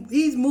 He's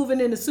moving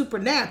in the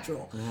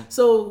supernatural.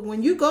 So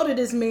when you go to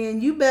this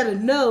man, you better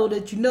know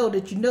that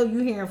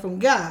you're hearing from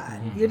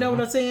God. You know what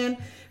I'm saying?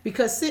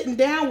 Because sitting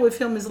down with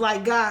him is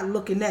like God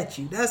looking at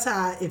you. That's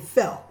how it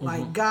felt.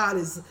 Like God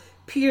is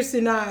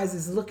piercing eyes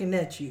is looking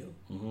at you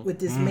with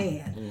this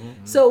man.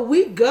 So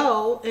we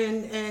go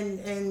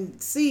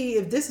and see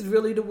if this is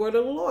really the word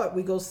of the Lord.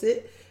 We go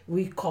sit,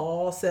 we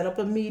set up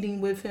a meeting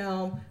with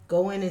him,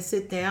 go in and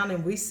sit down,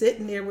 and we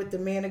sitting there with the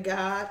man of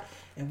God,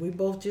 and we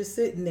both just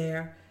sitting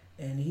there,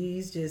 and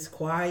he's just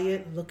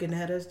quiet, looking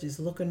at us, just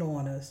looking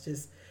on us,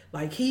 just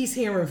like he's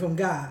hearing from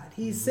God.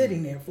 He's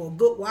sitting there for a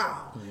good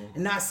while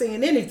and not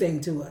saying anything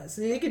to us.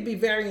 And it could be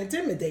very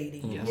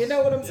intimidating. Yes. You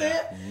know what I'm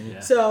saying? Yeah.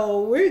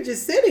 So we're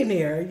just sitting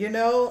there,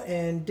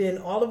 and then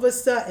all of a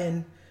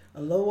sudden,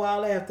 a little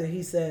while after,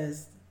 he said,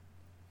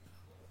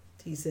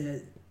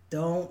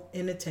 don't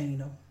entertain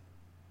them.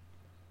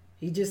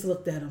 He just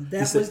looked at him.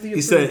 That was the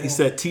approval. He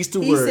said, teach the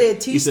word. He said,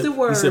 teach the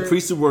word. He said,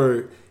 preach the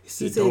word. He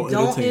said,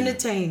 don't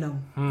entertain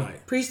them.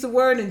 Right. Preach the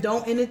word and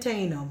don't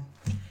entertain them.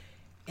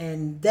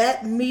 And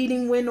that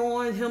meeting went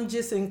on, him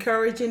just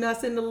encouraging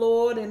us in the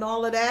Lord and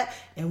all of that.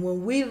 And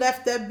when we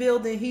left that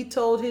building, he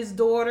told his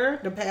daughter,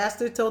 the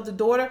pastor told the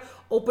daughter,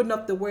 open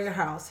up the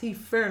warehouse. He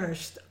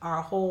furnished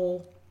our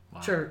whole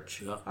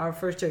church, our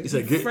first church. He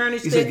said, give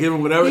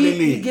them whatever they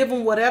need. He gave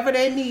them whatever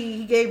they need.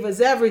 He gave us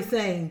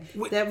everything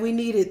that we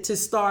needed to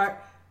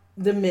start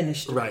the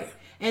ministry. Right.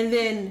 And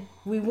then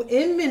we were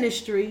in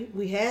ministry.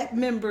 We had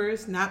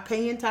members not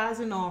paying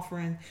tithes and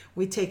offering.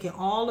 We taking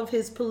all of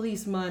his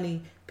police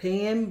money,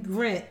 paying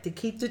rent to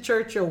keep the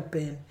church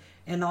open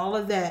and all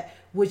of that,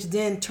 which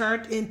then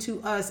turned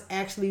into us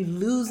actually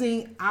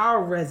losing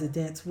our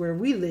residence where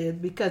we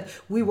lived because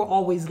we were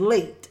always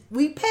late.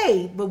 We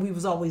paid, but we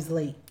was always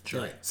late.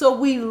 Right. So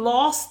we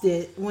lost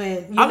it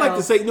when, like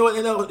to say,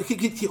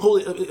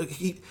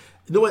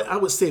 I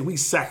would say we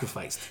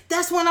sacrificed.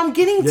 That's what I'm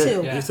getting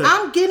to. Yeah.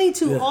 I'm getting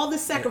to all the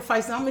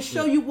sacrifices. I'm going to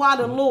show you why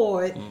the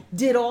Lord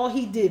did all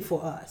he did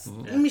for us.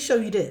 Let me show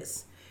you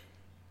this.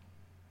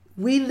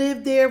 We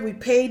lived there. We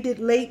paid it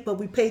late, but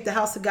we paid the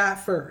house of God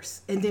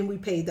first. And then we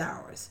paid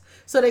ours.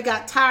 So they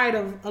got tired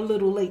of a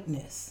little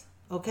lateness.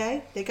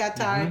 Okay? They got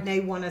tired and they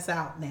want us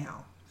out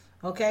now.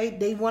 Okay?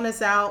 They want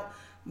us out.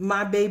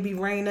 My baby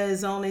Raina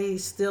is only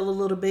still a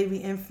little baby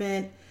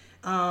infant.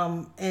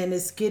 And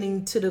it's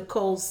getting to the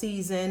cold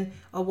season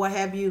or what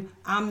have you.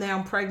 I'm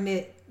now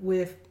pregnant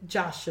with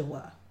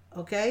Joshua.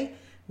 Okay?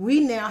 We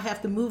now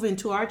have to move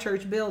into our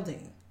church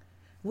building.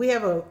 We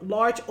have a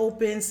large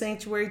open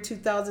sanctuary,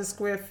 2,000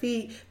 square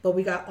feet, but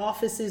we got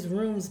offices,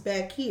 rooms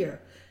back here.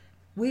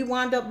 We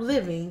wound up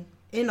living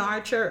in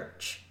our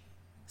church,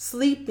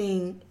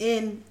 sleeping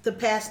in the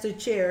pastor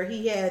chair.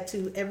 He had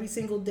to every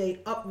single day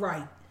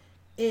upright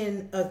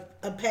in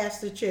a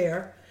pastor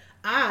chair.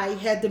 I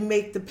had to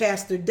make the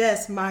pastor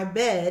desk my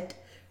bed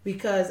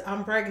because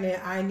I'm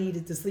pregnant. I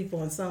needed to sleep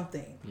on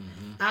something.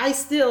 I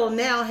still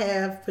now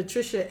have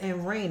Patricia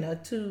and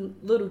Raina, two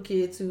little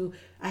kids who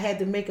I had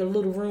to make a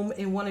little room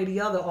in one of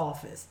the other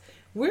office.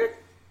 We're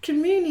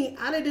commuting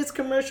out of this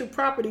commercial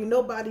property,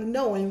 nobody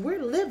knowing.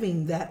 We're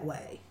living that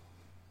way.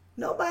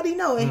 Nobody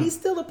know. And he's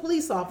still a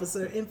police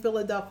officer in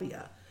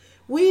Philadelphia.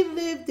 We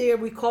lived there.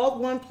 We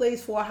called one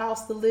place for a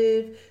house to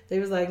live. They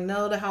was like,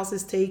 no, the house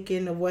is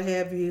taken or what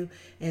have you.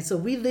 And so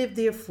we lived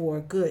there for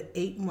a good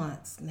 8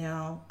 months.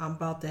 Now I'm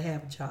about to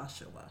have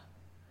Joshua.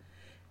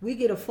 We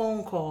get a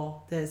phone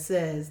call that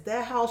says,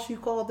 that house you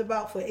called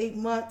about for 8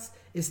 months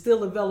is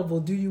still available.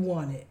 Do you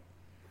want it?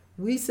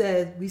 We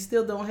said, we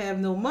still don't have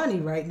no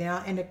money right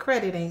now and the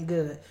credit ain't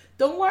good.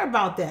 Don't worry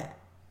about that.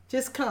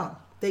 Just come.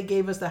 They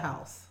gave us the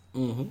house.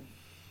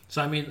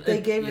 So, I mean, they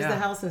gave us the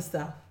house and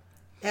stuff.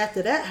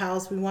 After that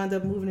house, we wound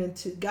up moving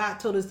into, God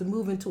told us to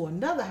move into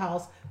another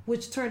house,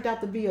 which turned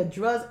out to be a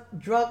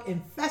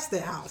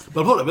drug-infested house.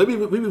 But hold on, maybe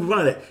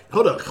run that.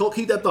 Hold on,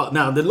 keep that thought.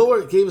 Now, the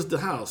Lord gave us the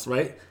house,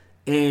 right?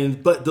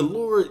 But the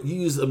Lord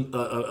used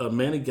a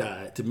man of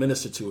God to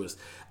minister to us.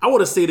 I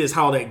want to say this: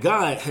 how that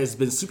God has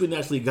been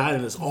supernaturally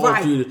guiding us all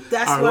through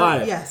our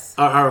life, yes,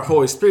 our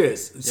whole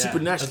experience,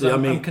 supernaturally.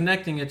 I'm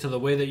connecting it to the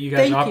way that you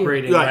guys are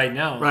operating right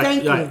now.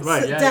 Thank you.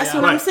 That's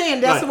what I'm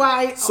saying. That's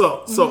why.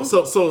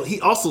 So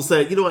he also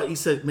said, you know what? He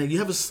said, man, you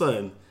have a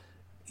son.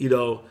 You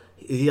know,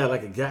 he had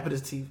like a gap in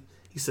his teeth.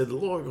 He said, the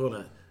Lord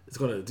is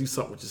gonna do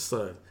something with your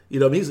son.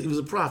 You know, he was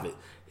a prophet.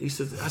 He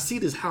said, I see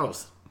this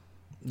house.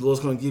 The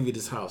Lord's going to give you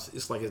this house.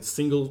 It's like a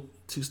single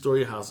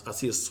 2-story house. I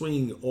see a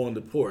swing on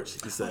the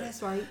porch, he said. Oh,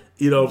 that's right.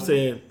 You know what I'm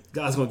saying?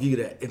 God's going to give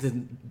you that. And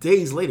then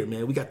days later,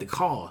 man, we got the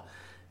call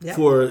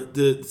for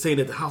saying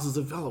that the house is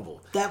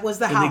available. That was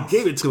the house. And they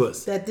gave it to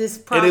us. That this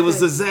prophet. And it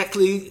was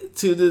exactly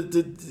to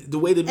the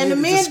way the man And the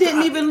man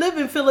didn't even live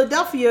in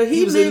Philadelphia.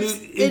 He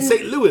lived in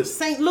St. Louis.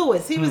 St.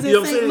 Louis. He was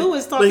in St.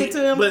 Louis talking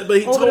to him but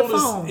he over told the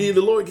phone. Us,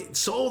 the Lord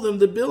showed them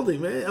the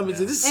building, man. I mean,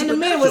 this is and the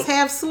man was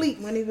half asleep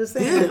when he was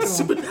saying that to him. It's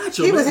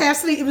supernatural. He was half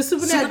asleep. It was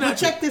supernatural.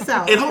 Check this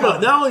out. And hold on.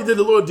 Not only did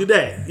the Lord do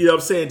that, you know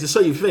what I'm saying, to show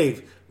you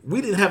faith,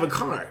 we didn't have a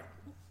car.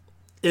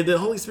 And the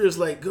Holy Spirit's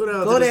like, go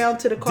down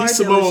to the car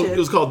dealership. It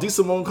was called D.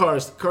 Simone car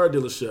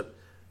dealership.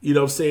 You know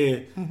what I'm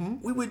saying?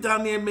 We went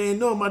down there, man.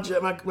 No, my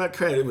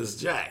credit was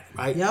jacked,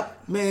 right?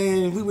 Yep.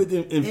 Man, we went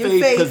in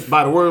faith because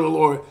by the word of the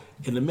Lord.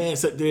 And the man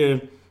sat there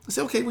and I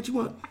said, okay, what you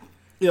want?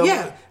 You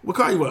know, what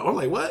car you want? I'm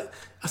like, what?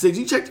 I said,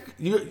 did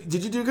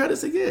you do your credit? I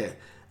said, yeah. Ain't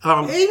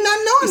nothing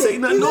on it.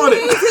 Ain't nothing on it.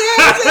 Ain't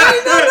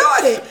nothing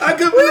on it. I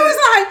couldn't We was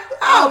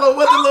like, I don't know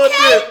what the Lord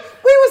did.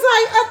 We was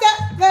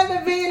like,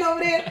 that van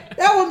over there,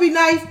 that would be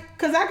nice.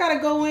 Because I got to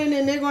go in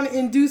and they're going to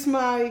induce and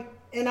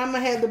I'm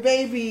going to have the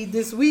baby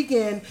this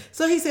weekend.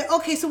 So he said,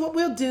 okay, so what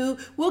we'll do,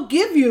 we'll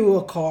give you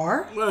a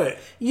car. Right.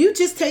 You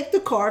just take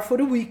the car for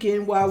the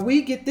weekend while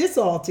we get this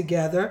all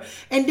together.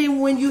 And then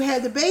when you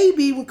have the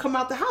baby, we come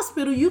out the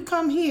hospital, you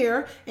come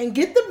here and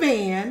get the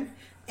van.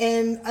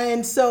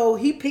 And so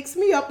he picks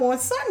me up on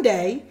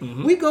Sunday.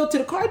 We go to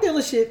the car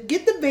dealership,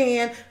 get the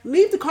van,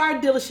 leave the car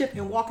dealership,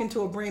 and walk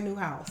into a brand new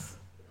house.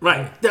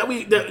 Right. That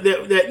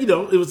you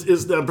know,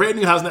 it's a brand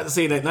new house. Not to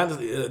say that.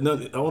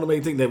 I want to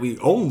make think that we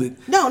owned it.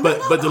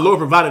 But the Lord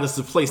provided us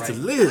a place to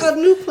live. A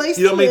new place.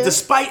 You know what I mean?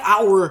 Despite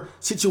our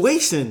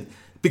situation,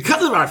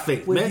 because of our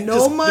faith, with man.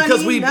 No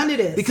money, none of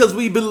this. Because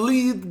we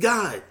believed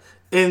God,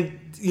 and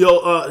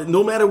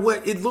no matter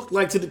what it looked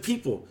like to the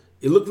people.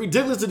 It looked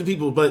ridiculous to the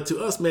people, but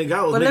to us, man,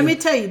 God was. But let me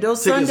tell you,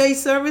 those Sunday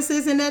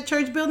services in that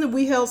church building,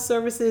 we held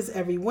services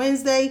every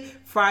Wednesday,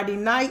 Friday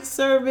night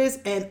service,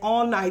 and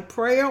all night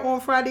prayer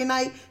on Friday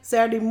night.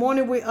 Saturday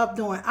morning, we're up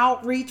doing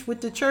outreach with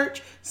the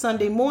church.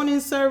 Sunday morning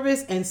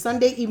service and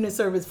Sunday evening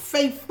service.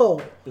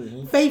 Faithful.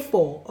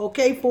 Faithful.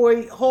 Okay, for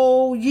a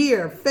whole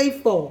year.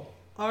 Faithful.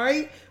 All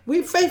right?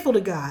 We're faithful to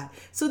God.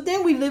 So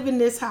then we live in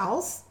this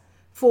house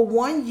for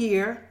 1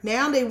 year.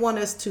 Now they want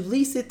us to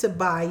lease it, to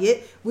buy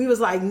it. We was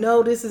like,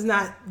 no, this is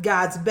not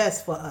God's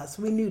best for us.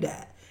 We knew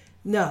that.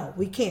 No,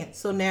 we can't.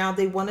 So now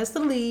they want us to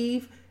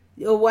leave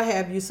or what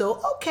have you. So,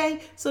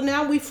 okay. So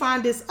now we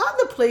find this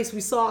other place.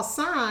 We saw a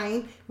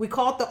sign. We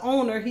called the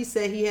owner. He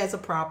said he has a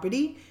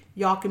property.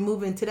 Y'all can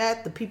move into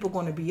that. The people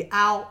going to be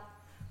out.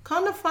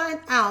 Come to find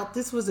out,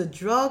 this was a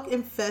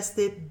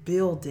drug-infested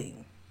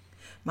building.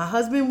 My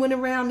husband went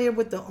around there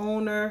with the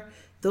owner.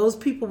 Those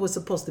people were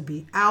supposed to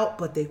be out,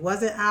 but they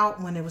wasn't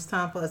out when it was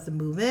time for us to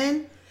move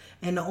in.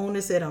 And the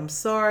owner said, I'm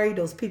sorry,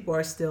 those people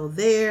are still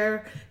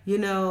there. You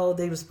know,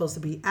 they were supposed to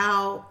be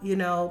out, you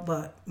know,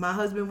 but my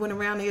husband went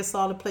around there,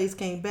 saw the place,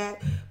 came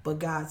back, but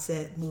God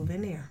said, move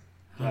in there.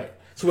 Right.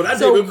 So what I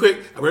did real quick,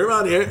 I went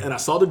around there and I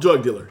saw the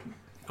drug dealer.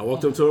 I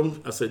walked up to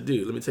him. I said,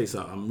 dude, let me tell you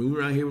something. I'm moving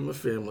around here with my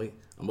family.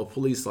 I'm a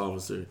police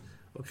officer.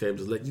 Okay, I'm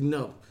just letting you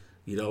know.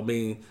 You know what I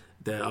mean?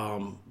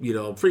 That, you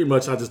know, pretty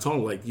much I just told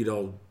him, like, you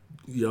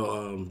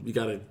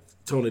got to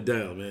tone it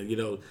down, man. You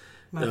know,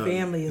 my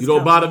family is you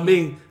don't bother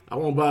me, I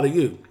won't bother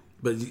you.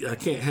 But I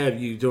can't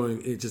have you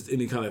doing just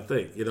any kind of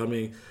thing. You know what I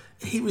mean?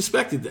 He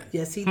respected that.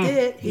 Yes, he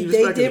did.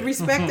 They did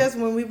respect us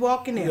when we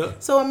walk in there. Yeah.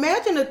 So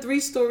imagine a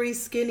 3-story,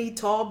 skinny,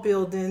 tall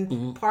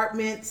building,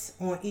 apartments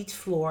on each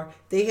floor.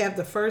 They have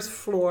the first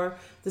floor.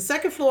 The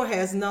second floor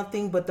has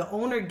nothing, but the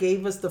owner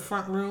gave us the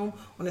front room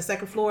on the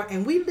second floor.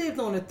 And we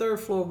lived on the third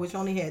floor, which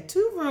only had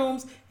 2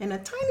 rooms and a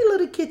tiny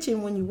little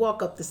kitchen when you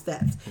walk up the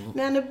steps.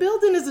 Now, the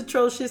building is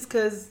atrocious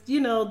because, you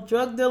know,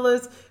 drug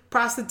dealers,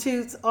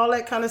 prostitutes, all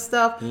that kind of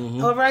stuff.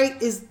 All right,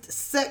 is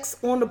sex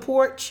on the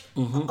porch.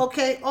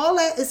 Okay, all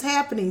that is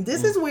happening.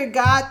 This is where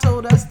God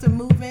told us to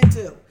move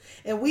into,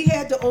 and we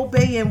had to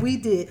obey, and we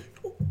did.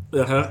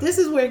 This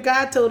is where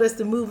God told us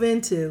to move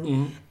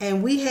into,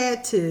 and we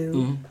had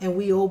to, and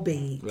we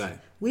obeyed. Right.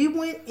 We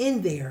went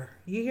in there.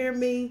 You hear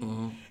me?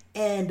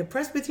 And the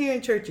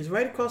Presbyterian church is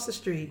right across the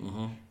street.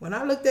 When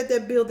I looked at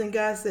that building,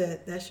 God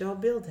said, "That's your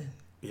building."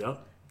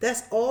 Yep.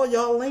 That's all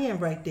y'all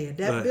land right there.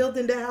 That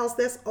building, that house,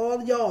 that's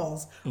all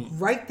y'all's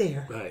right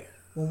there. Right.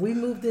 When we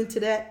moved into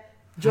that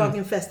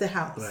drug-infested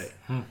house.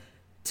 Right.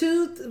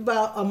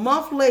 About a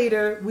month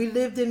later, we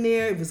lived in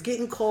there. It was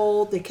getting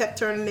cold. They kept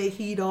turning their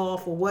heat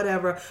off or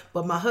whatever.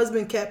 But my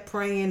husband kept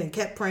praying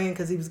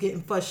because he was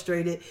getting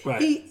frustrated.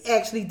 Right. He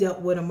actually dealt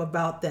with him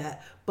about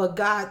that. But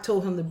God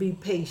told him to be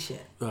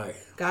patient. Right.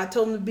 God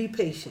told him to be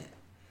patient.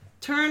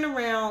 Turn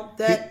around.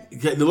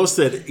 The Lord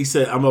said, He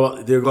said,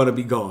 they're going to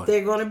be gone.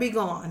 They're going to be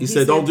gone. He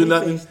said, don't do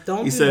nothing.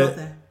 Don't do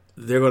nothing.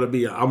 They're going to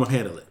be, I'm going to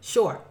handle it.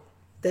 Sure.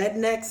 That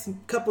next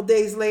couple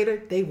days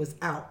later, they was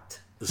out.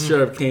 The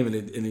sheriff came and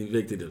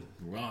evicted them.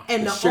 Wow.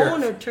 And the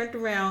owner turned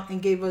around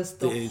and gave us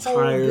the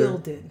entire whole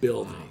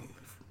building.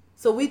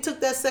 So we took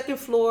that second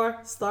floor,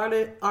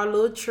 started our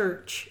little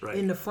church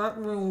in the front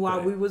room while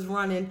we was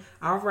running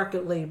our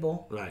record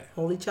label,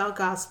 Holy Child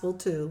Gospel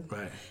too.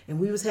 Right. And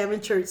we was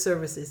having church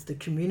services. The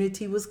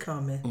community was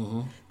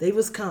coming. They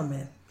was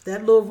coming.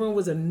 That little room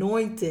was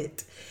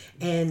anointed.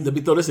 And let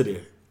me throw this in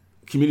there.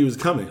 Community was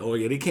coming. Oh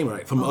yeah, they came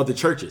from other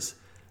churches.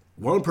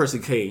 One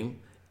person came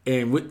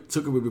and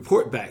took a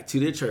report back to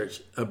their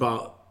church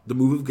about the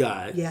move of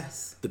God.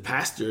 Yes. The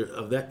pastor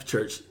of that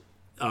church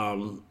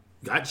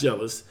got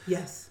jealous.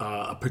 Yes.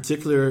 A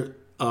particular,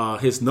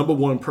 his number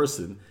one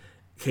person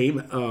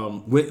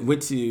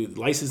went to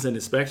license and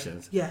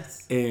inspections.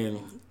 Yes. And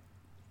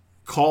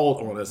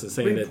called on us and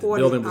saying that the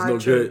building was no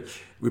good.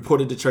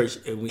 Reported the church,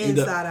 and we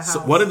ended up. So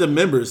one of the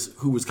members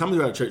who was coming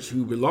to our church,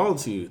 who belonged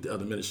to the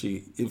other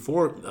ministry,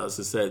 informed us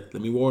and said,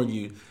 "Let me warn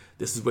you,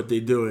 this is what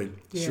they're doing."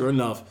 Yeah. Sure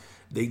enough,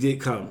 they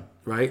did come,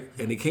 right?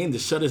 And they came to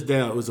shut us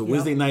down. It was a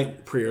Wednesday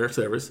night prayer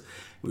service.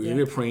 We were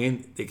here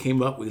praying. They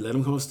came up. We let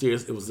them come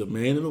upstairs. It was a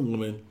man and a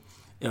woman,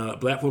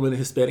 black woman and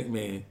Hispanic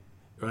man,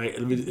 right?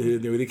 And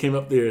they came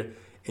up there,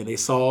 and they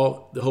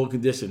saw the whole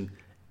condition.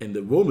 And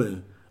the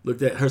woman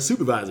looked at her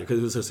supervisor, because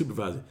it was her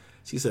supervisor.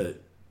 She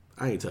said,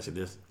 "I ain't touching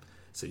this."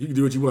 So you can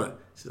do what you want.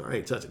 She said, "I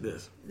ain't touching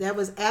this." That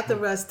was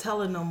after us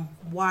telling them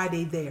why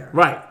they there.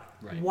 Right.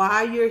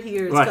 Why you're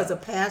here is because a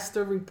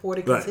pastor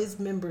reported because his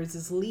members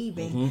is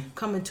leaving,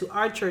 coming to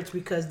our church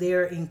because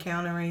they're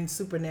encountering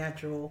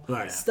supernatural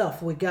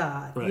stuff with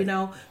God. You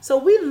know, so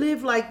we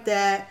live like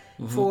that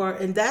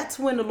and that's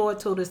when the Lord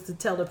told us to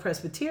tell the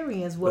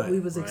Presbyterians what we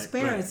was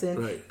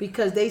experiencing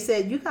because they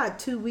said you got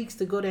 2 weeks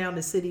to go down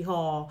to City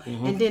Hall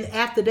and then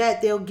after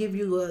that they'll give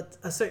you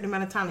a certain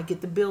amount of time to get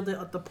the building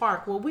at the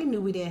park. Well, we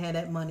knew we didn't have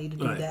that money to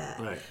do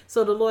that.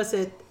 So the Lord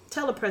said,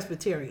 tell the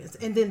Presbyterians.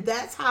 And then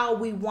that's how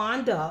we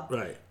wind up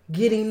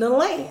getting the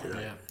land.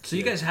 Yeah. So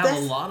you guys have a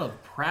lot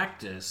of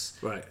practice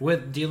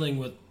with dealing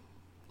with,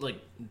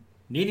 like,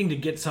 needing to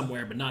get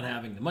somewhere but not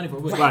having the money for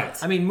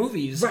it. I mean,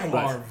 movies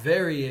are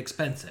very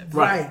expensive.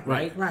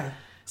 Right.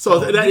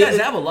 So you guys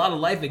have a lot of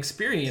life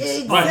experience.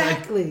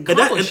 Exactly.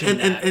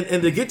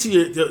 And to get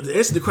to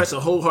answer the question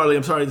wholeheartedly,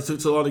 I'm sorry it took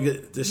so long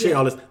to share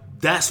all this.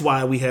 That's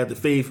why we have the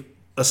faith,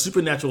 a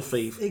supernatural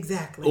faith.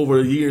 Exactly.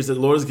 Over the years that the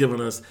Lord has given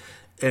us.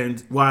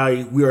 And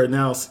why we are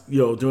now,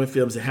 doing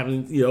films and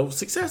having,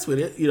 success with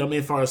it.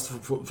 As far as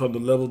from the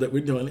level that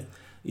we're doing it.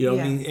 What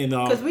I mean? And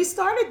because we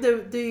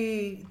started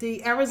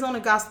the Arizona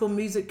Gospel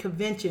Music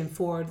Convention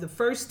for the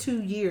first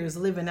 2 years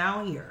living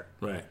out here.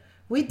 Right.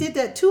 We did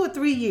that 2 or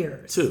 3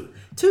 years.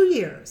 2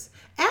 years.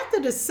 After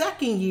the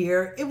second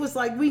year, it was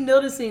like we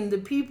noticing the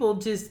people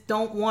just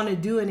don't want to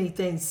do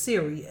anything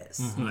serious.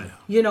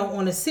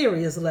 On a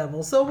serious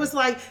level. So it was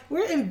like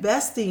we're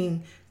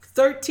investing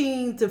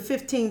 $13,000 to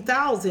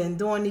 $15,000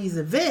 doing these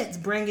events,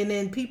 bringing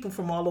in people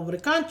from all over the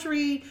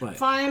country,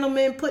 flying them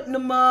in, putting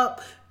them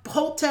up,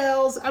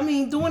 hotels. I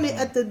mean, doing it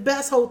at the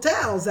best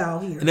hotels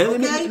out here. And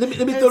then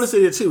let me throw this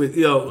in here too.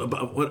 You know,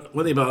 about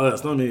one thing about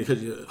us. Not only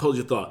because you hold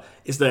your thought,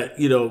 is that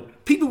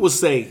people will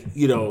say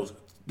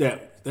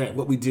that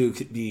what we do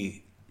could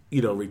be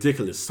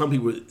ridiculous. Some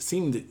people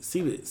seem to see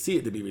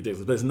it to be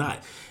ridiculous, but it's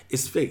not.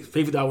 It's fake.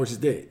 Faith without works is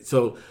dead.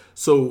 So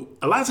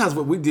a lot of times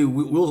what we do,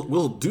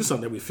 we'll do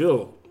something that we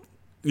feel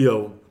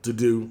to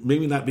do.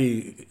 Maybe not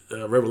be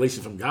a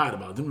revelation from God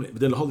about doing it,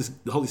 but then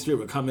the Holy Spirit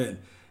will come in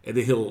and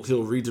then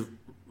he'll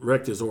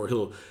redirect us, or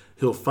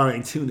he'll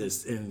fine tune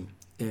us and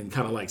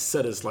kind of like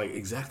set us like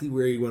exactly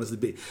where he wants us to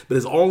be. But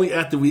it's only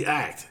after we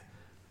act.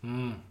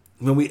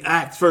 When we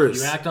act first,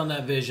 you act on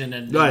that vision,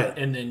 and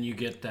then you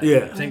get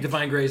that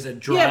sanctifying grace that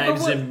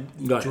drives and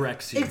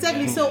directs you.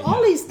 Exactly. So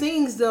all these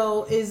things,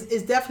 though,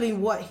 is definitely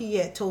what he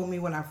had told me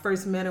when I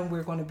first met him.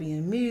 We're going to be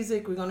in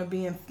music. We're going to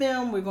be in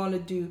film. We're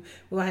going to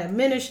have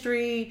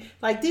ministry.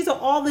 Like, these are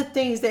all the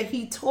things that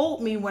he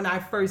told me when I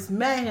first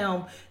met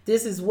him.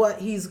 This is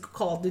what he's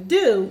called to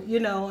do,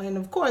 And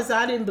of course,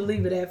 I didn't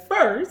believe it at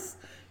first.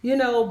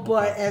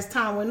 But as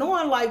time went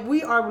on, like,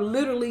 we are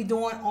literally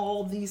doing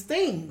all these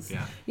things,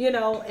 and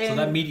so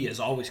that media has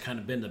always kind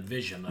of been the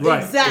vision.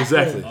 Right.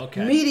 Exactly.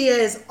 Okay. Media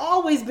has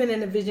always been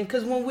in the vision,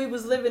 because when we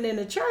was living in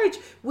the church,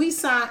 we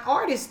signed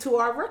artists to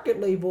our record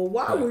label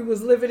while we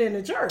was living in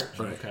the church.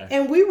 Right. Okay.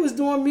 And we was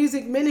doing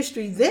music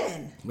ministry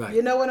then. Right.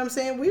 You know what I'm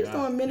saying? We was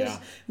doing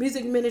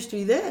music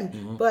ministry then.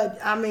 Mm-hmm. But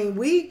I mean,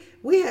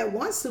 we had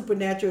one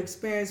supernatural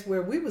experience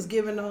where we was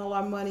giving all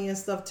our money and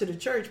stuff to the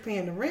church,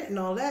 paying the rent and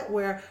all that,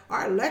 where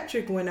our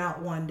electric went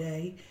out one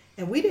day,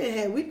 and we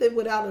lived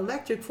without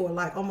electric for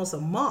like almost a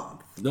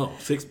month. No,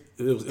 6.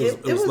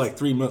 It was like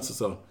 3 months or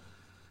so.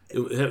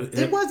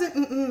 It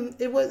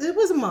wasn't. It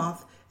was a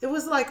month. It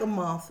was like a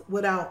month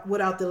without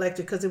the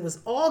electric, because it was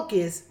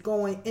August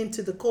going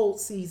into the cold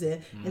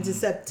season, into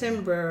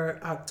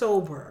September,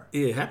 October.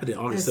 Yeah, it happened in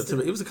August,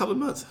 September. It was a couple of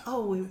months.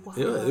 Oh, it was.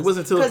 Yeah, it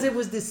wasn't until, because it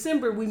was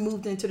December we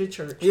moved into the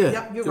church. Yeah,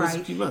 yep, you're it was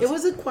right. a few months. It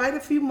was quite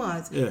a few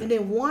months. Yeah. And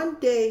then one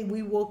day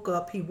we woke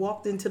up. He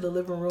walked into the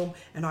living room,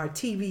 and our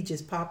TV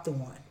just popped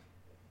on.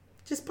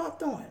 Just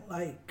popped on.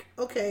 Like,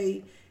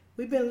 okay,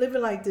 we've been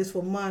living like this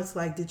for months.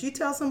 Like, did you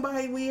tell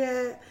somebody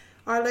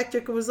our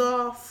electric was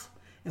off?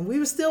 And we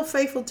were still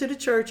faithful to the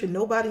church, and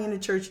nobody in the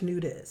church knew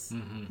this.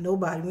 Mm-hmm.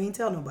 Nobody. We ain't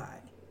tell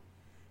nobody.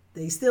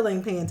 They still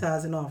ain't paying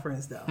tithes and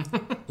offerings, though.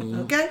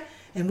 Okay?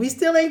 And we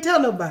still ain't tell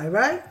nobody,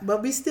 right?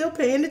 But we still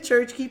paying the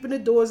church, keeping the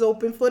doors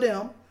open for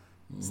them.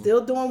 Mm-hmm.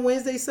 Still doing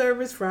Wednesday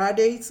service,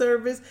 Friday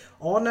service,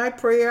 all night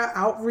prayer,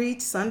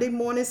 outreach, Sunday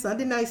morning,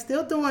 Sunday night.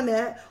 Still doing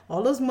that.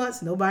 All those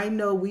months, nobody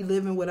know we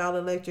living without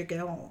electric at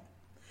home.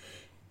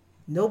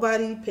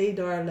 Nobody paid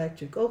our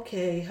electric.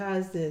 Okay,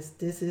 how's this?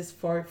 This is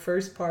for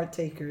first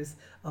partakers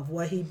of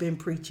what he been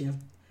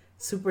preaching.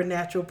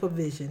 Supernatural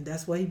provision.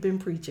 That's what he been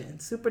preaching.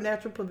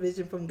 Supernatural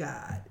provision from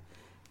God.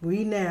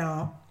 We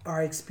now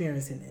are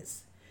experiencing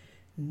this.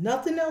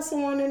 Nothing else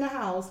on in the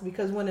house,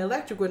 because when the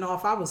electric went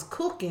off, I was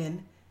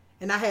cooking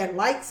and I had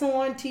lights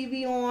on,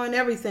 TV on,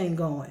 everything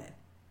going.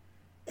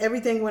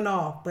 Everything went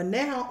off. But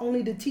now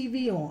only the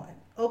TV on.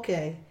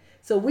 Okay.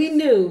 So we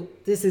knew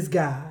this is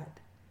God.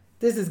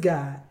 This is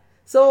God.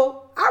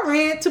 So I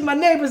ran to my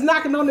neighbors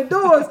knocking on the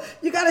doors.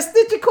 You got to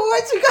stitch your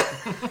cords.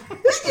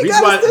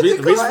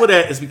 The reason for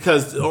that is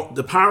because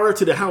the power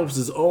to the house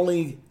is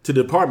only, to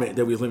the apartment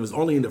that we live in, is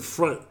only in the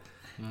front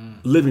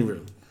living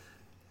room.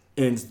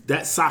 And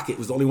that socket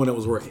was the only one that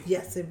was working.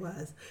 Yes, it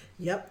was.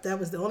 Yep, that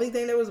was the only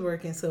thing that was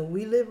working. So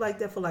we lived like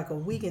that for like a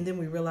week, and then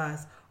we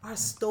realized our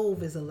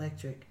stove is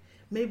electric.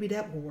 Maybe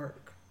that will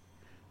work.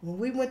 When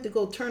we went to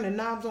go turn the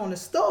knobs on the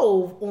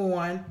stove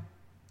on,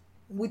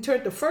 we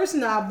turned the first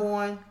knob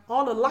on,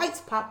 all the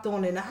lights popped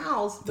on in the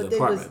house, but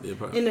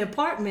in the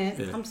apartment,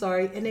 yeah. I'm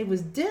sorry, and they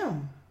was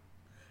dim.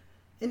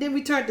 And then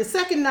we turned the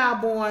second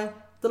knob on,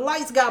 the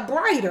lights got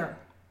brighter.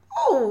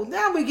 Oh,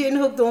 now we're getting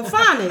hooked on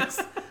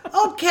phonics.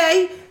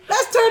 Okay,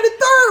 let's turn the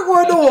third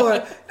one on.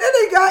 Then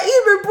it got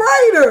even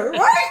brighter,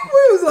 right?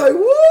 We was like,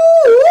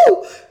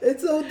 woo! And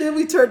so then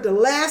we turned the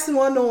last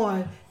one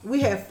on.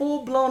 We had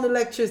full-blown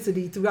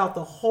electricity throughout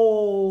the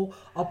whole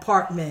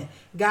apartment.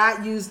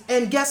 God used,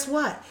 and guess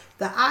what?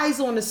 The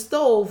eyes on the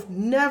stove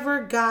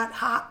never got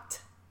hot.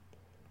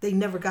 They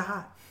never got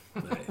hot.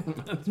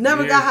 Right.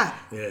 Never got hot.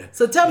 Yeah.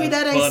 So tell me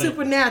that ain't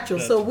supernatural.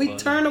 That's so we funny.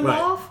 Turn them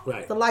off,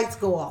 the lights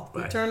go off.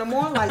 We turn them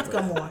on, lights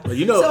come on.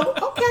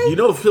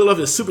 Well,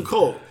 Philadelphia is super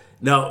cold.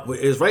 Now,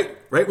 it's right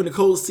when the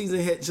cold season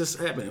had just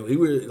happened. We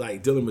were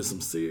like dealing with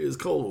some serious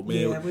cold,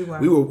 man. Yeah, we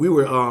were. We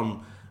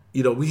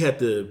were we had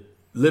to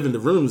live in the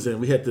rooms, and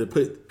we had to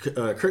put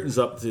curtains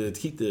up to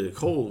keep the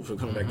cold from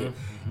coming back in.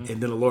 Mm-hmm.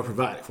 And then the Lord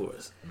provided for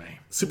us. Man.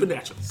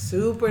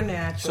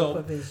 Supernatural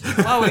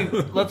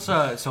provision. Let's.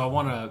 So I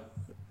want to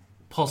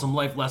pull some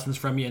life lessons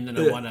from you, and then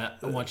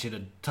I want you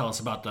to tell us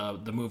about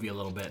the movie a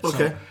little bit.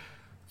 Okay. So,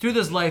 through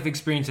this life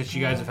experience that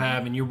you guys have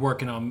had, and you're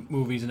working on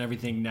movies and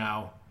everything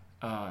now,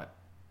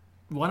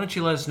 why don't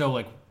you let us know,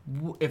 like,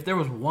 if there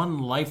was one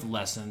life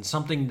lesson,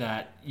 something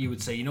that you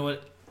would say, you know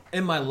what,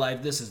 in my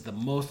life, this is the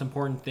most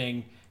important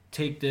thing,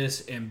 take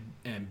this and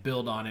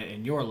build on it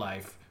in your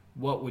life,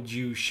 what would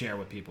you share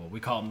with people? We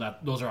call them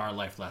that. Those are our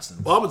life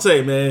lessons. Well, I'm gonna tell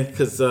you, man,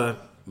 because the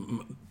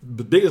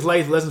biggest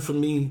life lesson for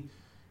me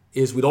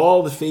is with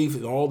all the faith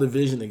and all the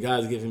vision that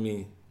God's given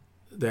me,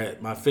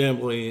 that my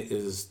family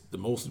is the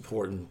most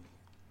important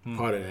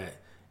part of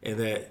that, and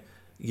that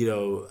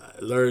I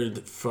learned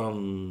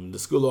from the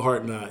School of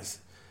Hard Knocks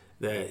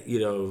that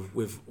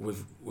with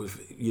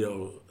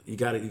you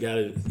gotta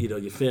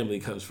your family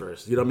comes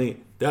first. You know what I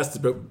mean? That's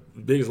the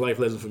biggest life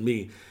lesson for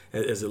me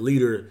as a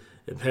leader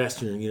and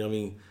pastoring. You know what I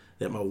mean?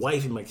 That my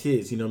wife and my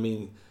kids. You know what I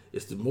mean?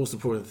 It's the most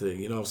important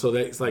thing. So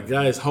that it's like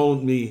God has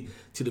honed me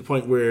to the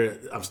point where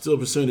I'm still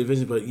pursuing the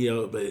vision, but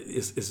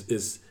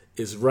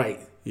it's right.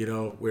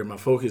 Where my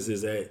focus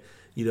is at.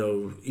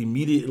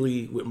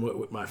 Immediately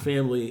with my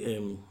family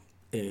and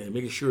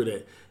making sure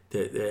that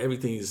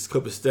everything is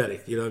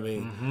copacetic, you know what I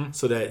mean? Mm-hmm.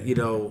 So that,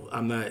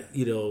 I'm not,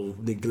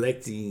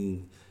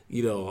 neglecting,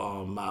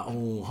 my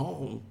own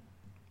home,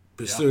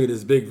 pursuing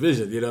this big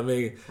vision, you know what I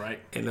mean? Right.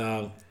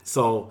 And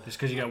so... Just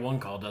because you got one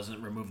call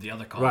doesn't remove the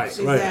other calls. Right,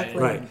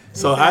 exactly. right.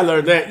 So I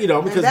learned that,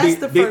 because that's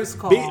the first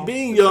call.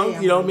 Being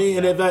young, you know what I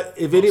mean? And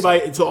if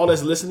anybody, to all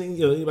that's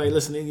listening, anybody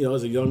listening,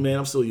 as a young man,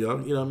 I'm still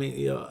young, you know what I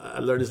mean? I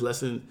learned this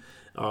lesson,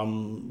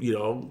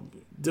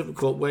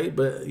 difficult way,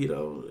 but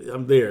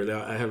I'm there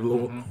now. I have a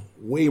little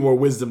way more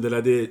wisdom than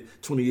I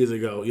did 20 years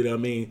ago. You know what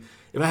I mean?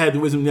 If I had the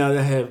wisdom now that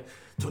I have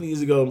 20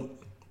 years ago,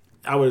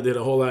 I would have did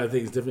a whole lot of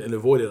things different and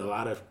avoided a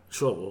lot of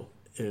trouble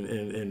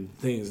and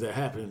things that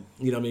happen.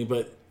 You know what I mean?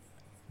 But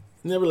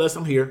nevertheless,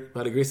 I'm here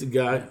by the grace of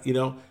God.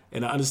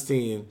 And I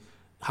understand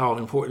how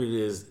important it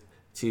is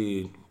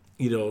to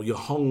your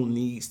home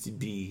needs to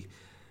be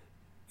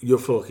your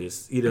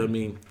focus. You know what I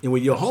mean? And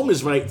when your home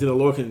is right, then the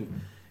Lord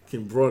can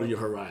broaden your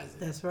horizon.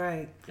 That's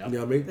right. You know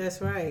what I mean? That's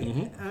right.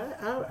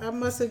 Mm-hmm. I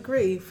must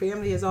agree.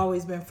 Family has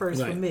always been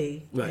first for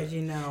me, as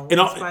you know. In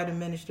spite of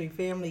ministry,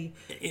 family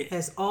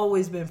has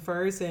always been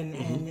first.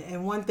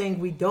 And one thing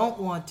we don't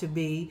want to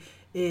be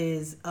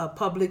is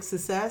public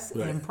success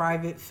and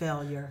private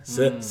failure.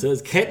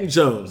 Says Kenton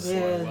Jones.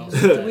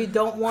 Yeah, we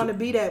don't want to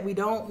be that. We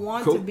don't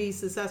want to be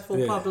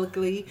successful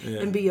publicly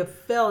and be a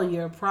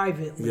failure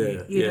privately.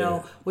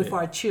 With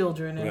our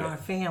children and our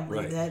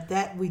family.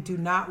 That we do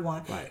not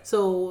want. Right.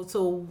 So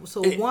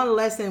one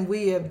lesson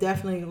we have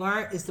definitely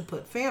learned is to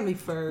put family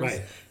first.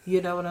 Right.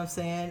 You know what I'm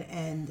saying?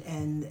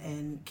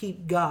 And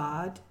keep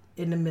God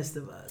in the midst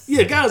of us.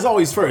 Yeah, God is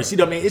always first. You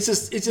know what I mean? It's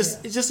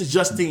just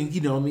adjusting, you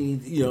know what I mean,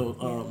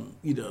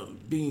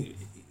 being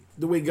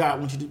the way God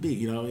wants you to be,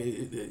 you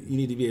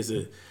need to be as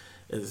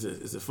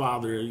a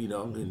father,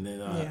 and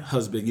then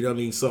husband, you know what I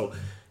mean? So,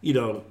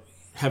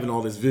 having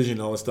all this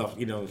vision, all this stuff,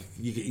 you can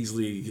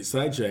easily get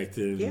sidetracked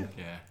and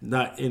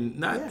not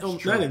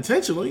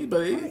intentionally,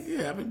 but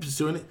I've been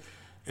pursuing it.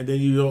 And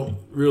then you don't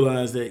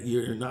realize that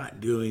you're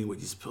not doing what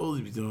you're supposed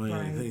to be doing.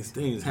 Right. And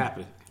things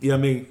happen. You know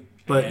what I mean?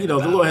 But the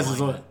Lord has his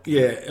own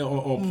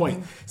on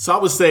point. So I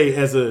would say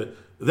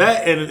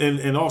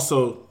and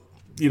also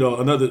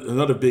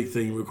another big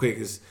thing real quick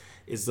is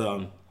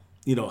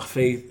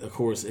faith, of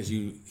course, as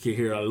you can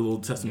hear a little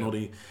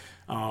testimony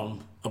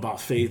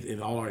about faith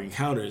in all our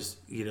encounters.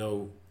 We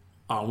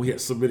have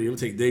so many. It would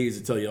take days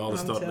to tell you all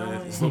this stuff,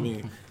 man. So,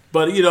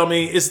 but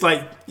it's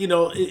like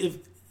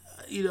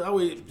if I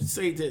would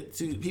say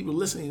to people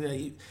listening that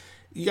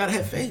you gotta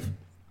have faith.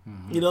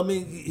 Mm-hmm. You know what I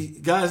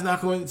mean? God's not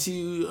going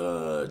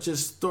to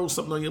just throw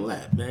something on your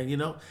lap, man.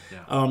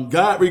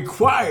 God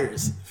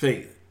requires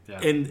faith. Yeah.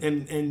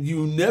 And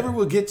you never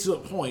will get to a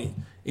point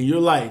in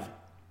your life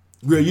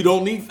where you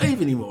don't need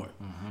faith anymore.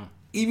 Mm-hmm.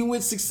 Even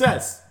with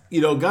success.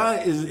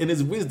 God is in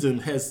his wisdom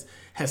has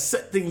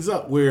set things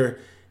up where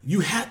you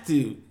have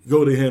to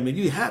go to him and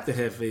you have to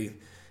have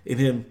faith in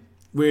him,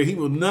 where he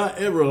will not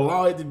ever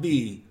allow it to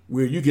be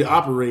where you can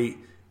operate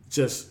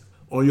just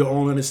on your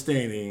own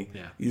understanding.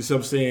 Yeah. You see what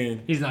I'm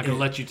saying? He's not going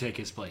to let you take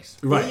his place.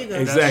 Right,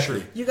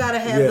 exactly. You got to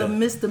have the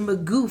Mr.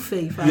 Magoo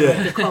faith, I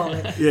like to call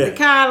it. The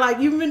kind like,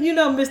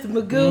 Mr.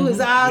 Magoo, his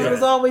eyes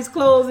was always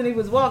closed and he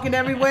was walking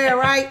everywhere,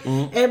 right?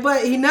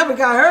 But he never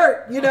got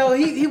hurt.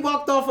 He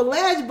walked off a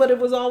ledge, but it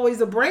was always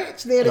a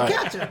branch there to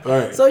catch him.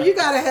 Right. So you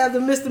got to have the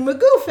Mr.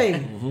 Magoo faith.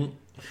 Mm-hmm.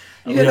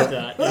 I like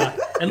that, yeah.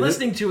 And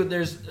listening to it,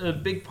 there's a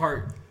big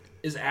part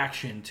is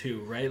action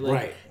too, right?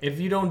 Like, if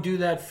you don't do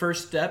that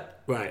first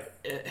step,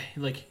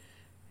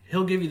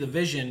 he'll give you the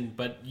vision,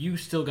 but you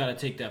still got to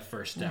take that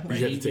first step, right?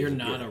 You're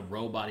not a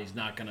robot. He's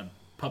not going to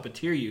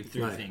puppeteer you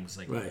through things.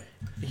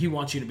 He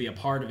wants you to be a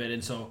part of it.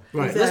 And so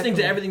listening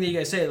to everything that you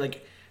guys say,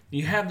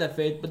 you have that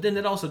faith, but then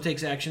it also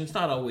takes action. It's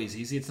not always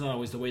easy. It's not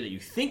always the way that you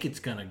think it's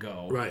going to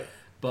go. Right.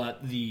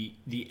 But the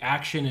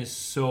action is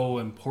so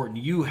important.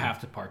 You have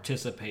to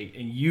participate,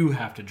 and you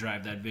have to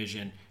drive that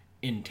vision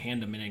in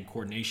tandem and in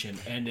coordination.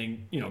 And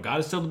then, God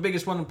is still the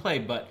biggest one in play,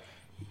 but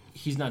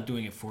he's not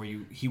doing it for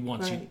you. He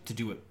wants you to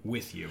do it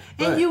with you.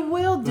 And you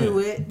will do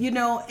it,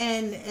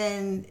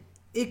 and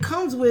it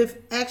comes with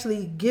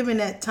actually giving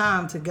that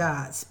time to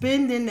God,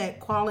 spending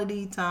that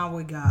quality time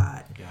with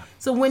God. Yeah.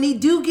 So when He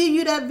do give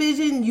you that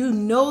vision, you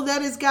know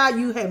that it's God.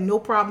 You have no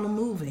problem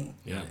moving.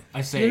 Yeah, I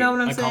say, You know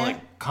what I'm I call saying?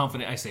 it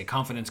confident. I say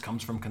confidence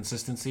comes from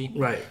consistency.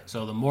 Right.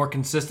 So the more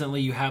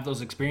consistently you have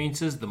those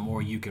experiences, the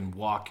more you can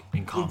walk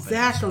in confidence.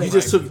 Exactly. You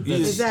just took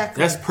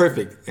Exactly. That's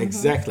perfect.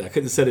 Exactly. I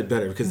couldn't have said it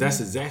better because that's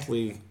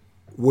exactly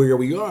where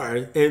we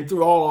are. And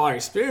through all our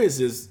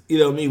experiences,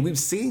 we've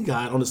seen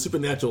God on a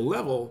supernatural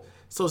level.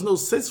 So it's no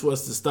sense for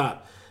us to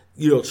stop,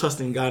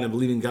 trusting God and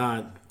believing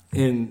God.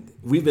 And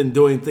we've been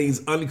doing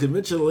things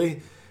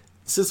unconventionally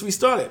since we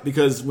started.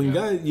 Because when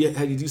God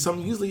had you do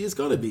something, usually it's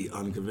going to be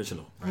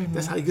unconventional. Right.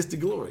 That's how He gets the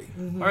glory.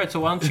 All right, so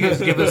why don't you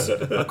guys give us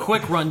a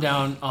quick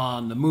rundown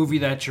on the movie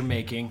that you're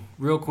making,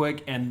 real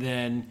quick, and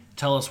then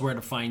tell us where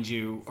to find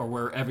you or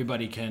where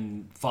everybody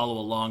can follow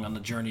along on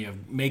the journey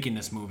of making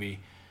this movie,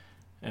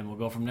 and we'll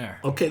go from there.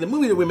 Okay, the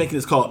movie that we're making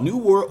is called New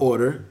World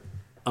Order.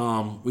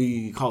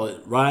 We call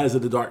it Rise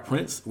of the Dark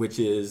Prince, which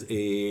is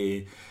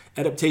a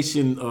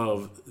adaptation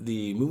of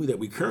the movie that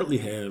we currently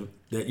have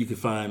that you can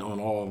find on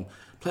all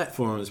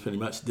platforms, pretty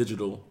much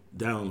digital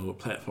download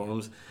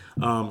platforms,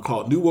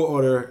 called New World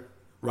Order.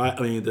 Right,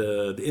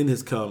 the end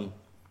has come.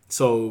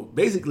 So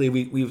basically,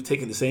 we've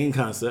taken the same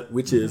concept,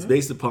 which is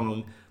based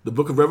upon the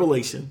Book of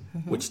Revelation,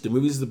 which the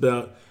movie is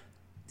about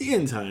the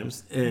end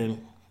times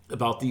and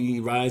about the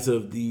rise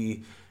of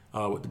the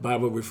what the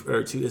Bible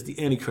referred to as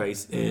the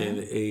Antichrist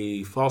and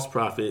a false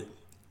prophet,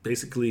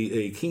 basically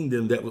a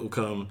kingdom that will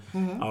come,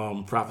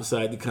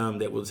 prophesied to come,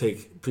 that will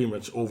take pretty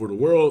much over the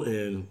world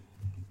and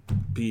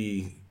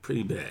be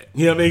pretty bad.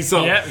 You know what I mean?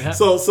 So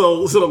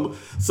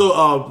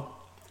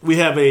we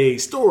have a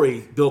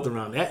story built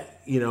around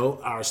that.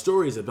 Our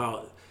story is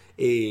about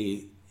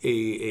a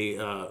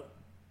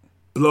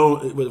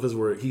blown. What was his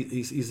word?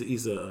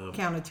 He's a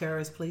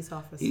Counter-terrorist police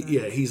officer.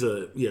 He's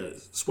a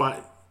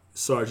SWAT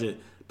sergeant,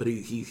 but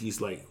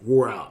he's like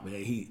wore out,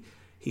 man.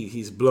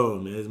 He's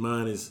blown, man. His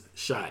mind is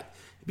shot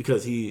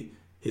because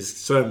his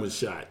son was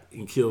shot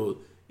and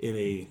killed in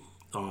a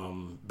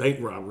bank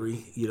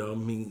robbery.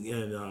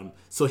 And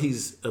so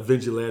he's a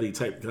vigilante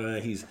type guy.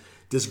 He's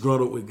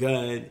disgruntled with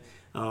God.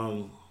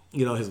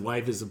 His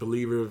wife is a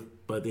believer,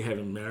 but they're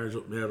having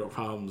marital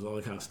problems, all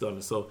that kind of stuff.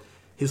 And so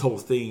his whole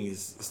thing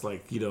is it's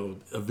like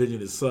avenging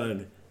his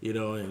son.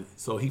 And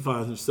so he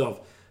finds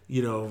himself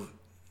in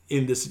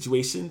this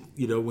situation.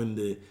 When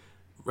the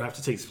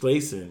rapture takes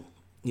place, and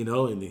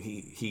and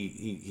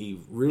he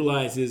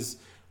realizes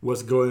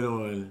what's going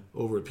on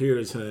over a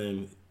period of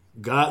time,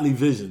 godly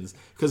visions,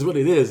 because what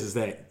it is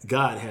that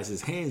God has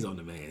His hands on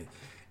the man,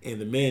 and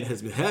the man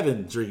has been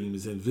having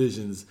dreams and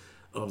visions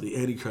of the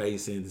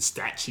Antichrist and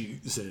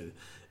statues and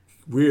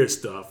weird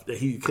stuff that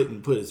he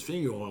couldn't put his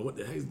finger on. What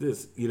the heck is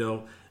this?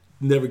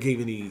 Never gave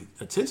any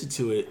attention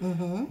to it,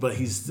 but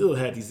he still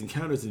had these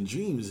encounters and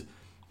dreams.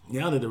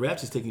 Now that the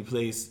rapture is taking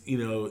place,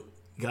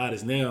 God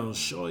is now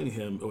showing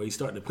him, or he's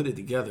starting to put it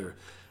together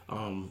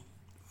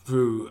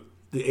through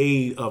the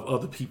aid of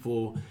other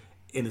people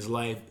in his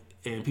life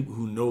and people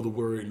who know the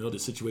word, know the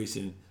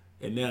situation.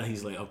 And now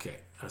he's like, okay,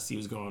 I see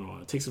what's going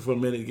on. It takes him for a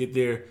minute to get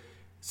there.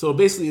 So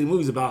basically, the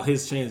movie's about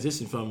his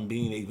transition from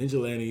being a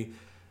vigilante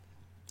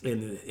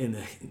and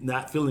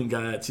not feeling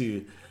God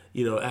to,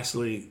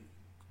 actually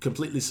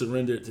completely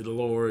surrendered to the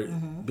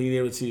Lord, being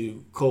able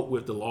to cope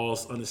with the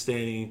loss,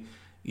 understanding,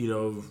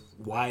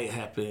 why it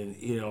happened.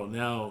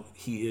 Now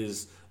he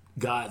is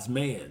God's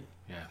man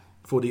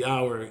for the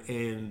hour,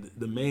 and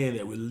the man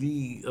that would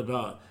lead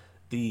about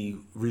the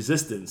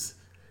resistance,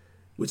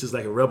 which is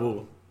like a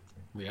rebel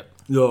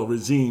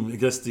regime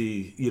against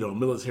the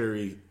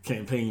military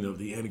campaign of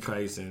the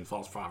Antichrist and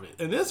false prophet.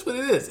 And that's what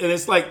it is. And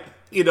it's like,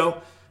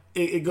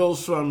 it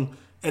goes from,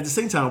 at the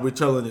same time, we're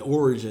telling the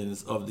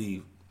origins of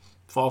the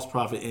false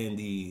prophet and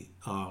the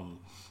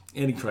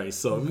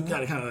Antichrist. So we've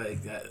got kind of like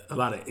a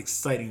lot of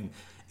exciting,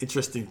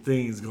 interesting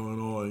things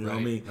going on, you know what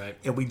I mean? Right.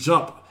 And we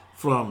jump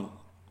from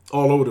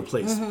all over the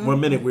place. 1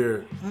 minute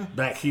we're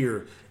back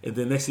here, and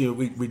then next thing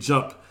we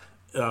jump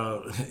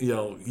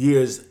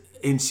years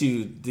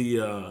into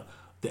the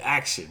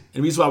action. And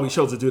the reason why we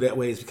chose to do it that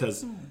way is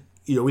because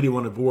we didn't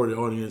want to bore the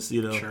audience.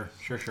 Sure.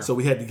 So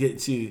we had to get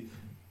to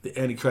the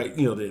Antichrist,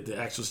 the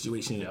actual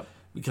situation. Yep.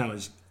 We kind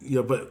of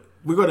but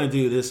we're going to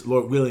do this,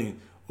 Lord willing,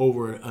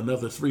 over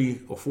another 3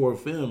 or 4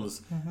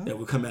 films that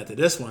will come after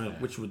this one,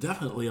 which will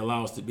definitely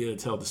allow us to be able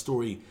to tell the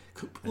story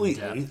completely.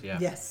 Depth,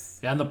 Yes.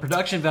 Yeah, and the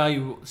production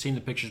value, seeing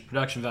the pictures,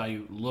 production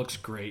value looks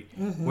great.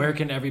 Where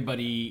can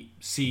everybody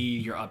see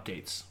your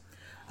updates?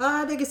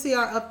 They can see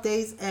our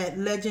updates at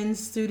Legind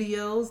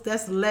Studios.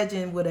 That's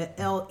Legend with a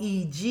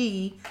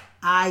Legind,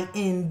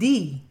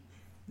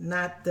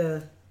 not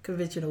the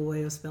conventional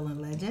way of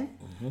spelling legend.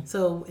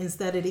 So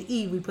instead of the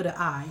E, we put an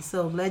I.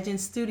 So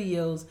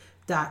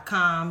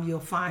legendstudios.com. You'll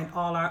find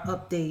all our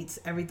updates,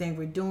 everything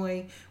we're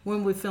doing,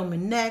 when we're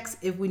filming next,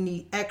 if we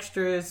need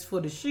extras for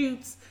the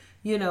shoots,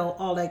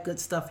 all that good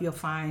stuff you'll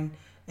find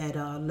at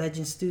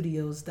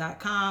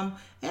legendstudios.com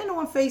and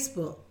on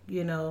Facebook,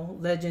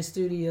 Legind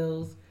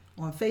Studios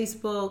on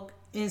Facebook,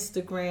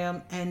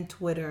 Instagram, and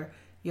Twitter.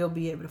 You'll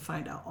be able to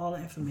find out all the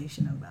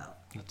information about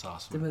That's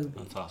awesome. the movie.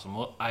 That's awesome.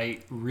 Well, I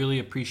really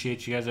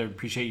appreciate you guys. I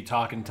appreciate you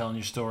talking, telling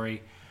your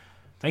story.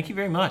 Thank you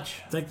very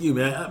much. Thank you,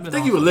 man.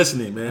 Thank you for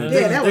listening, man.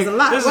 Yeah, that was a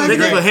lot. Thank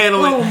you for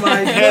handling, Oh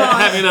my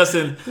God. having us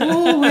in.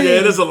 Ooh, Yeah,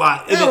 it is a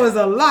lot. That was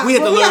a lot. We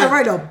had to We gotta learn.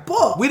 write a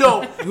book. We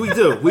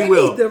do. We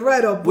will. need to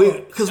write a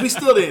book. Because we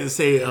still didn't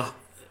say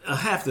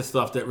half the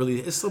stuff that really.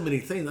 It's so many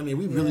things. I mean,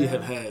 we really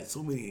have had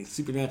so many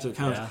supernatural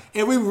encounters,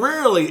 and we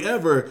rarely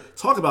ever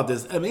talk about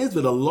this. I mean, it's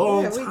been a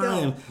long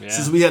time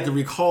since we had to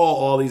recall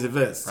all these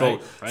events.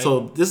 So,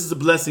 so this is a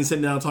blessing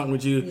sitting down talking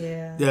with you.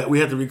 Yeah. That we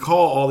had to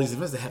recall all these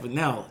events that happened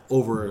now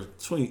over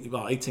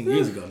about 18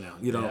 years ago now.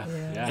 You know,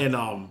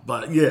 and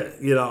but yeah,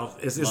 you know,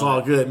 it's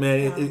all good,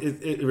 man.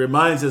 It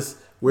reminds us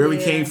where we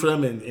came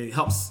from, and it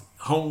helps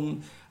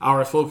hone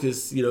our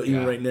focus. You know,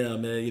 even right now,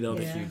 man. You know,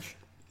 Huge.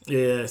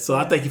 Yeah, so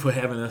I thank you for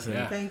having us.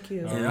 And, Thank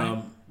you.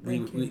 and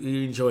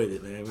we enjoyed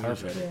it, man.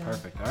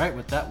 Perfect. All right,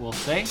 with that, we'll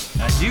say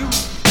adieu.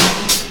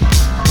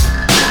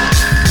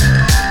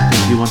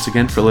 Thank you once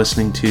again for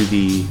listening to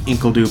the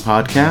Inkledo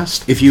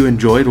podcast. If you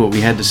enjoyed what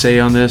we had to say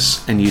on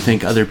this and you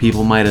think other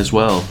people might as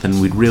well, then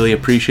we'd really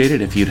appreciate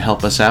it if you'd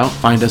help us out.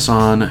 Find us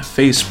on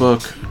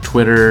Facebook,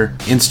 Twitter,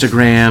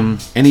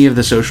 Instagram, any of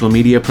the social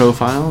media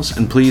profiles,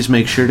 and please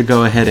make sure to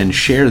go ahead and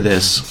share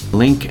this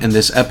link and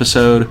this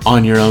episode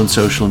on your own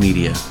social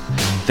media.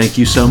 Thank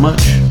you so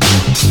much.